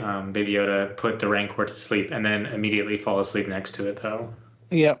Baby Yoda put the Rancor to sleep and then immediately fall asleep next to it, though.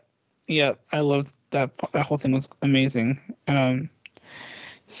 Yep. I loved that. That whole thing was amazing.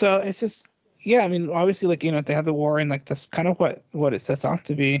 So it's just, I mean, obviously, like they have the war, and like that's kind of what it sets out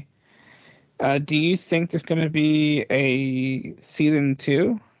to be. Do you think there's going to be a season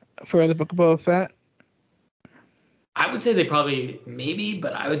 2 for the Book of Boba Fett? I would say they probably maybe,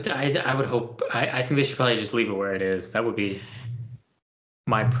 but I would hope. I think they should probably just leave it where it is. That would be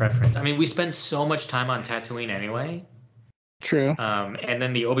my preference. I mean, we spend so much time on Tatooine anyway. True. And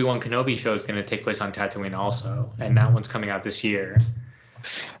then the Obi-Wan Kenobi show is going to take place on Tatooine also, and that one's coming out this year.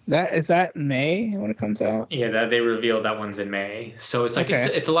 Is that May when it comes out? Yeah, that they revealed that one's in May. So it's like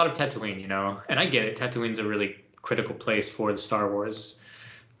it's a lot of Tatooine, and I get it. Tatooine's a really critical place for the Star Wars.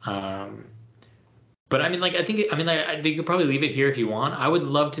 But I mean, like, I think you could probably leave it here if you want. I would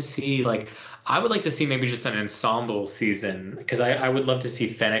love to see, like, I would like to see maybe just an ensemble season because I would love to see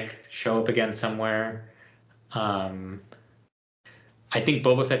Fennec show up again somewhere. Um, I think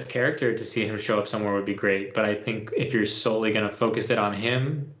Boba Fett's character to see him show up somewhere would be great. But I think if you're solely going to focus it on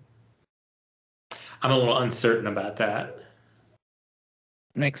him, I'm a little uncertain about that.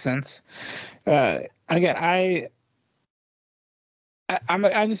 Makes sense. Again,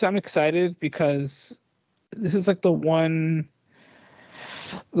 I'm excited because this is like the one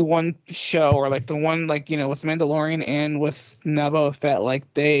show, or like the one, like, with Mandalorian and with Boba Fett, like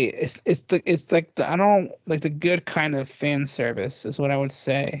it's like the, I don't like the good kind of fan service is what I would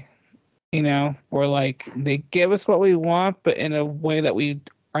say. Where like they give us what we want, but in a way that we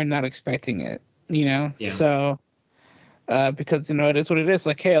are not expecting it. Yeah. So because it is what it is.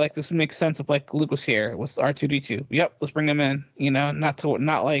 Like, hey, like this makes sense if like Luke was here with R2D2. Yep, let's bring him in.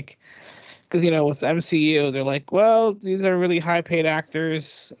 Not like, because with MCU they're like, well, these are really high paid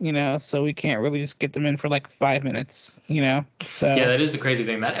actors, so we can't really just get them in for like 5 minutes. So Yeah, that is the crazy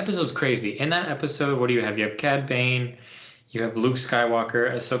thing. That episode's crazy. In that episode, what do you have? You have Cad Bane, you have Luke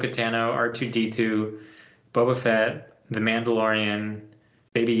Skywalker, Ahsoka Tano, R2D2, Boba Fett, The Mandalorian,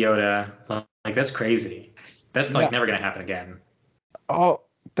 Baby Yoda. Like, that's crazy. That's like never gonna happen again. Oh,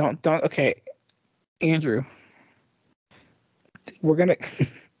 don't. Okay, Andrew, we're gonna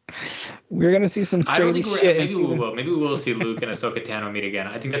see some crazy I don't think shit. Maybe we will. Maybe we will see Luke and Ahsoka Tano meet again.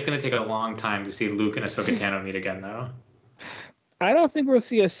 I think that's gonna take a long time to see Luke and Ahsoka Tano meet again, though. I don't think we'll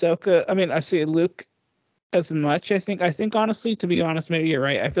see Ahsoka. I mean, I see Luke as much. I think honestly, to be honest, maybe you're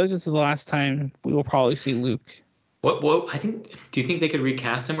right. I feel like this is the last time we will probably see Luke. What I think? Do you think they could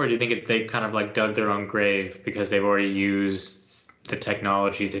recast him, or do you think they kind of like dug their own grave because they've already used the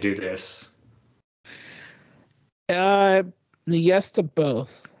technology to do this? Yes to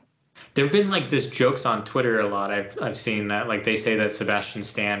both. There've been like this jokes on Twitter a lot. I've seen that, like, they say that Sebastian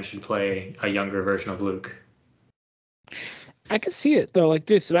Stan should play a younger version of Luke. I can see it though. Like,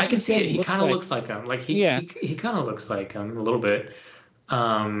 dude, Sebastian I can see Stan it. He kind of looks like him. Like he kind of looks like him a little bit.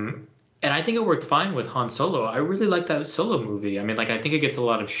 And I think it worked fine with Han Solo. I really like that Solo movie. I mean, like, I think it gets a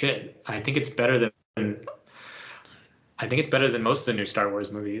lot of shit. I think it's better than most of the new Star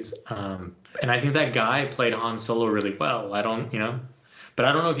Wars movies. And I think that guy played Han Solo really well. But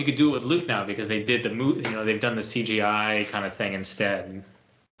I don't know if you could do it with Luke now because they did the movie. They've done the CGI kind of thing instead.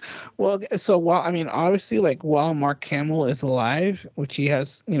 Well, so obviously, like, while Mark Hamill is alive, which he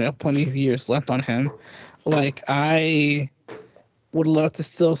has, plenty of years left on him, like, I would love to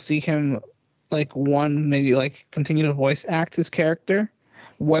still see him, like, maybe like continue to voice act his character,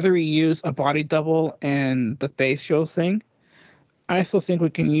 whether he use a body double and the facial thing. I still think we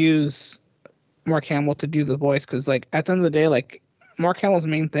can use Mark Hamill to do the voice, because, like, at the end of the day, like, Mark Hamill's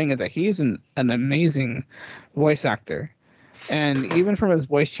main thing is that he's an amazing voice actor. And even from his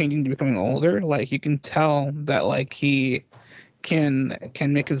voice changing to becoming older, like, you can tell that, like, he can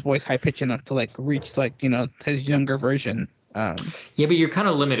make his voice high pitched enough to, like, reach, like, his younger version. Yeah, but you're kind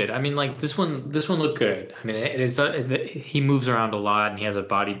of limited. I mean, like, this one looked good. I mean, he moves around a lot and he has a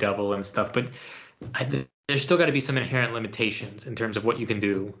body double and stuff, but there's still got to be some inherent limitations in terms of what you can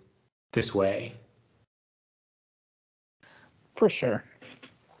do this way. For sure.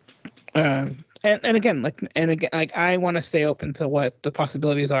 And again, I want to stay open to what the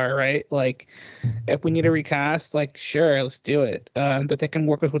possibilities are, right? Like, if we need a recast, like, sure, let's do it. That they can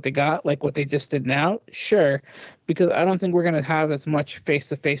work with what they got, like what they just did now, sure. Because I don't think we're gonna have as much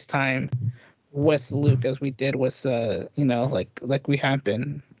face-to-face time with Luke as we did with, like we have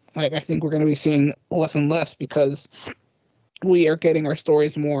been. Like, I think we're gonna be seeing less and less because we are getting our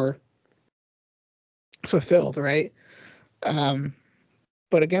stories more fulfilled, right?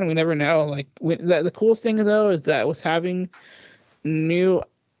 But again, we never know. Like, the coolest thing though is that was having a new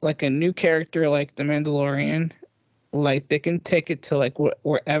character like the Mandalorian. Like, they can take it to, like,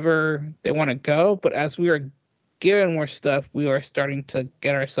 wherever they want to go. But as we are given more stuff, we are starting to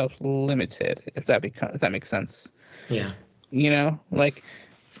get ourselves limited. If that makes sense. Yeah. Like,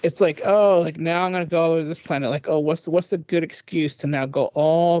 it's like, oh, like, now I'm gonna go all over this planet. Like, oh, what's the good excuse to now go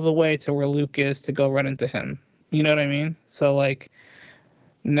all the way to where Luke is to go run into him? You know what I mean? So, like,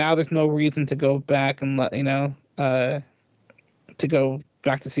 now there's no reason to go back and to go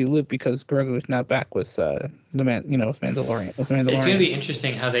back to see Luke because Grogu is not back with with Mandalorian. It's gonna be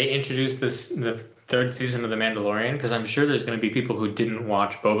interesting how they introduce the third season of The Mandalorian, because I'm sure there's gonna be people who didn't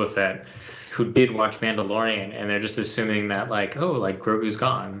watch Boba Fett who did watch Mandalorian, and they're just assuming that, like, oh, like, Grogu's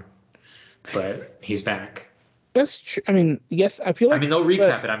gone, but he's back. That's true. I mean, yes, I feel like. I mean, they'll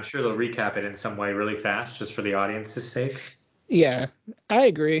recap it. I'm sure they'll recap it in some way really fast, just for the audience's sake. Yeah, I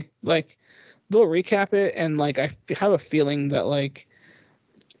agree. Like, they'll recap it, and like I have a feeling that like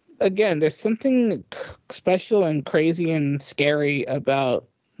again, there's something special and crazy and scary about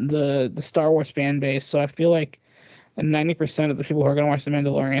the Star Wars fan base. So I feel like 90% of the people who are going to watch The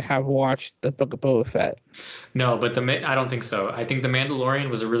Mandalorian have watched the Book of Boba Fett. No, but I don't think so. I think The Mandalorian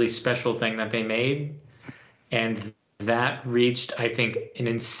was a really special thing that they made, and that reached, I think, an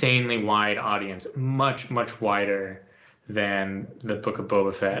insanely wide audience, much, much wider than the Book of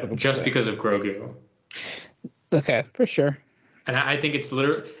Boba Fett, just because of Grogu. Okay, for sure. And I think it's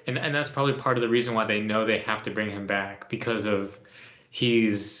literally, and that's probably part of the reason why they know they have to bring him back, because of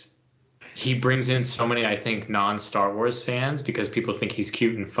he brings in so many, I think, non-Star Wars fans because people think he's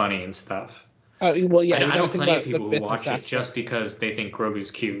cute and funny and stuff. Well, yeah, I know plenty of people who watch it just because they think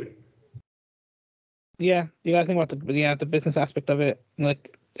Grogu's cute. Yeah, you gotta think about the business aspect of it.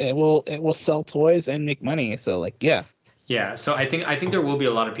 Like it will sell toys and make money. So like yeah. Yeah, so I think there will be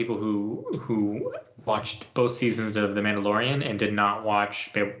a lot of people who watched both seasons of The Mandalorian and did not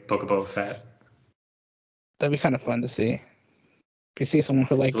watch Book of Boba Fett. That'd be kind of fun to see. If you see someone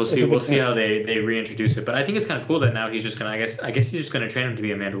who like, we'll see how they reintroduce it. But I think it's kind of cool that now he's just gonna, I guess he's just gonna train him to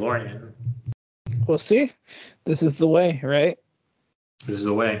be a Mandalorian. We'll see. This is the way, right? This is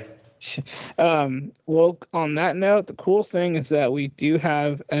the way. Well, on that note, the cool thing is that we do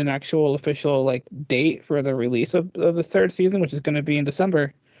have an actual official like date for the release of the third season, which is going to be in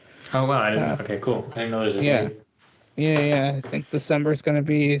December. Oh wow! Okay, cool. I didn't know there's a date. Yeah. I think December is going to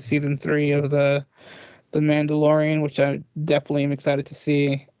be season 3 of the Mandalorian, which I definitely am excited to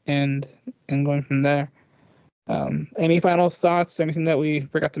see, and going from there. Any final thoughts? Anything that we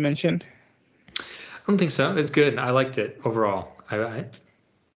forgot to mention? I don't think so. It's good. I liked it overall. I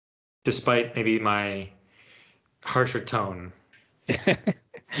despite maybe my harsher tone. You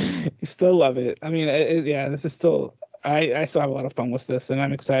still love it. I mean, this is still. I still have a lot of fun with this, and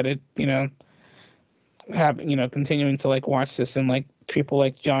I'm excited. Continuing to like watch this, and like people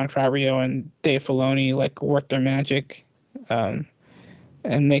like Jon Favreau and Dave Filoni like work their magic, and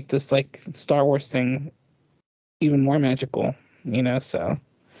make this like Star Wars thing even more magical. So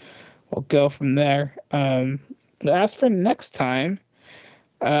we'll go from there. As for next time,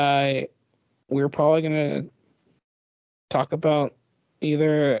 we're probably gonna talk about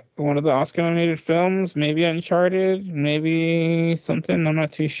either one of the Oscar-nominated films, maybe Uncharted, maybe something. I'm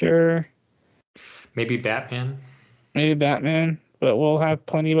not too sure. Maybe Batman. But we'll have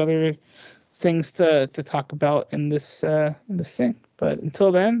plenty of other things to talk about in this thing. But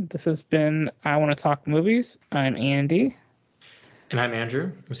until then, this has been I Want to Talk Movies. I'm Andy. And I'm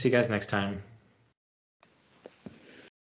Andrew. We'll see you guys next time.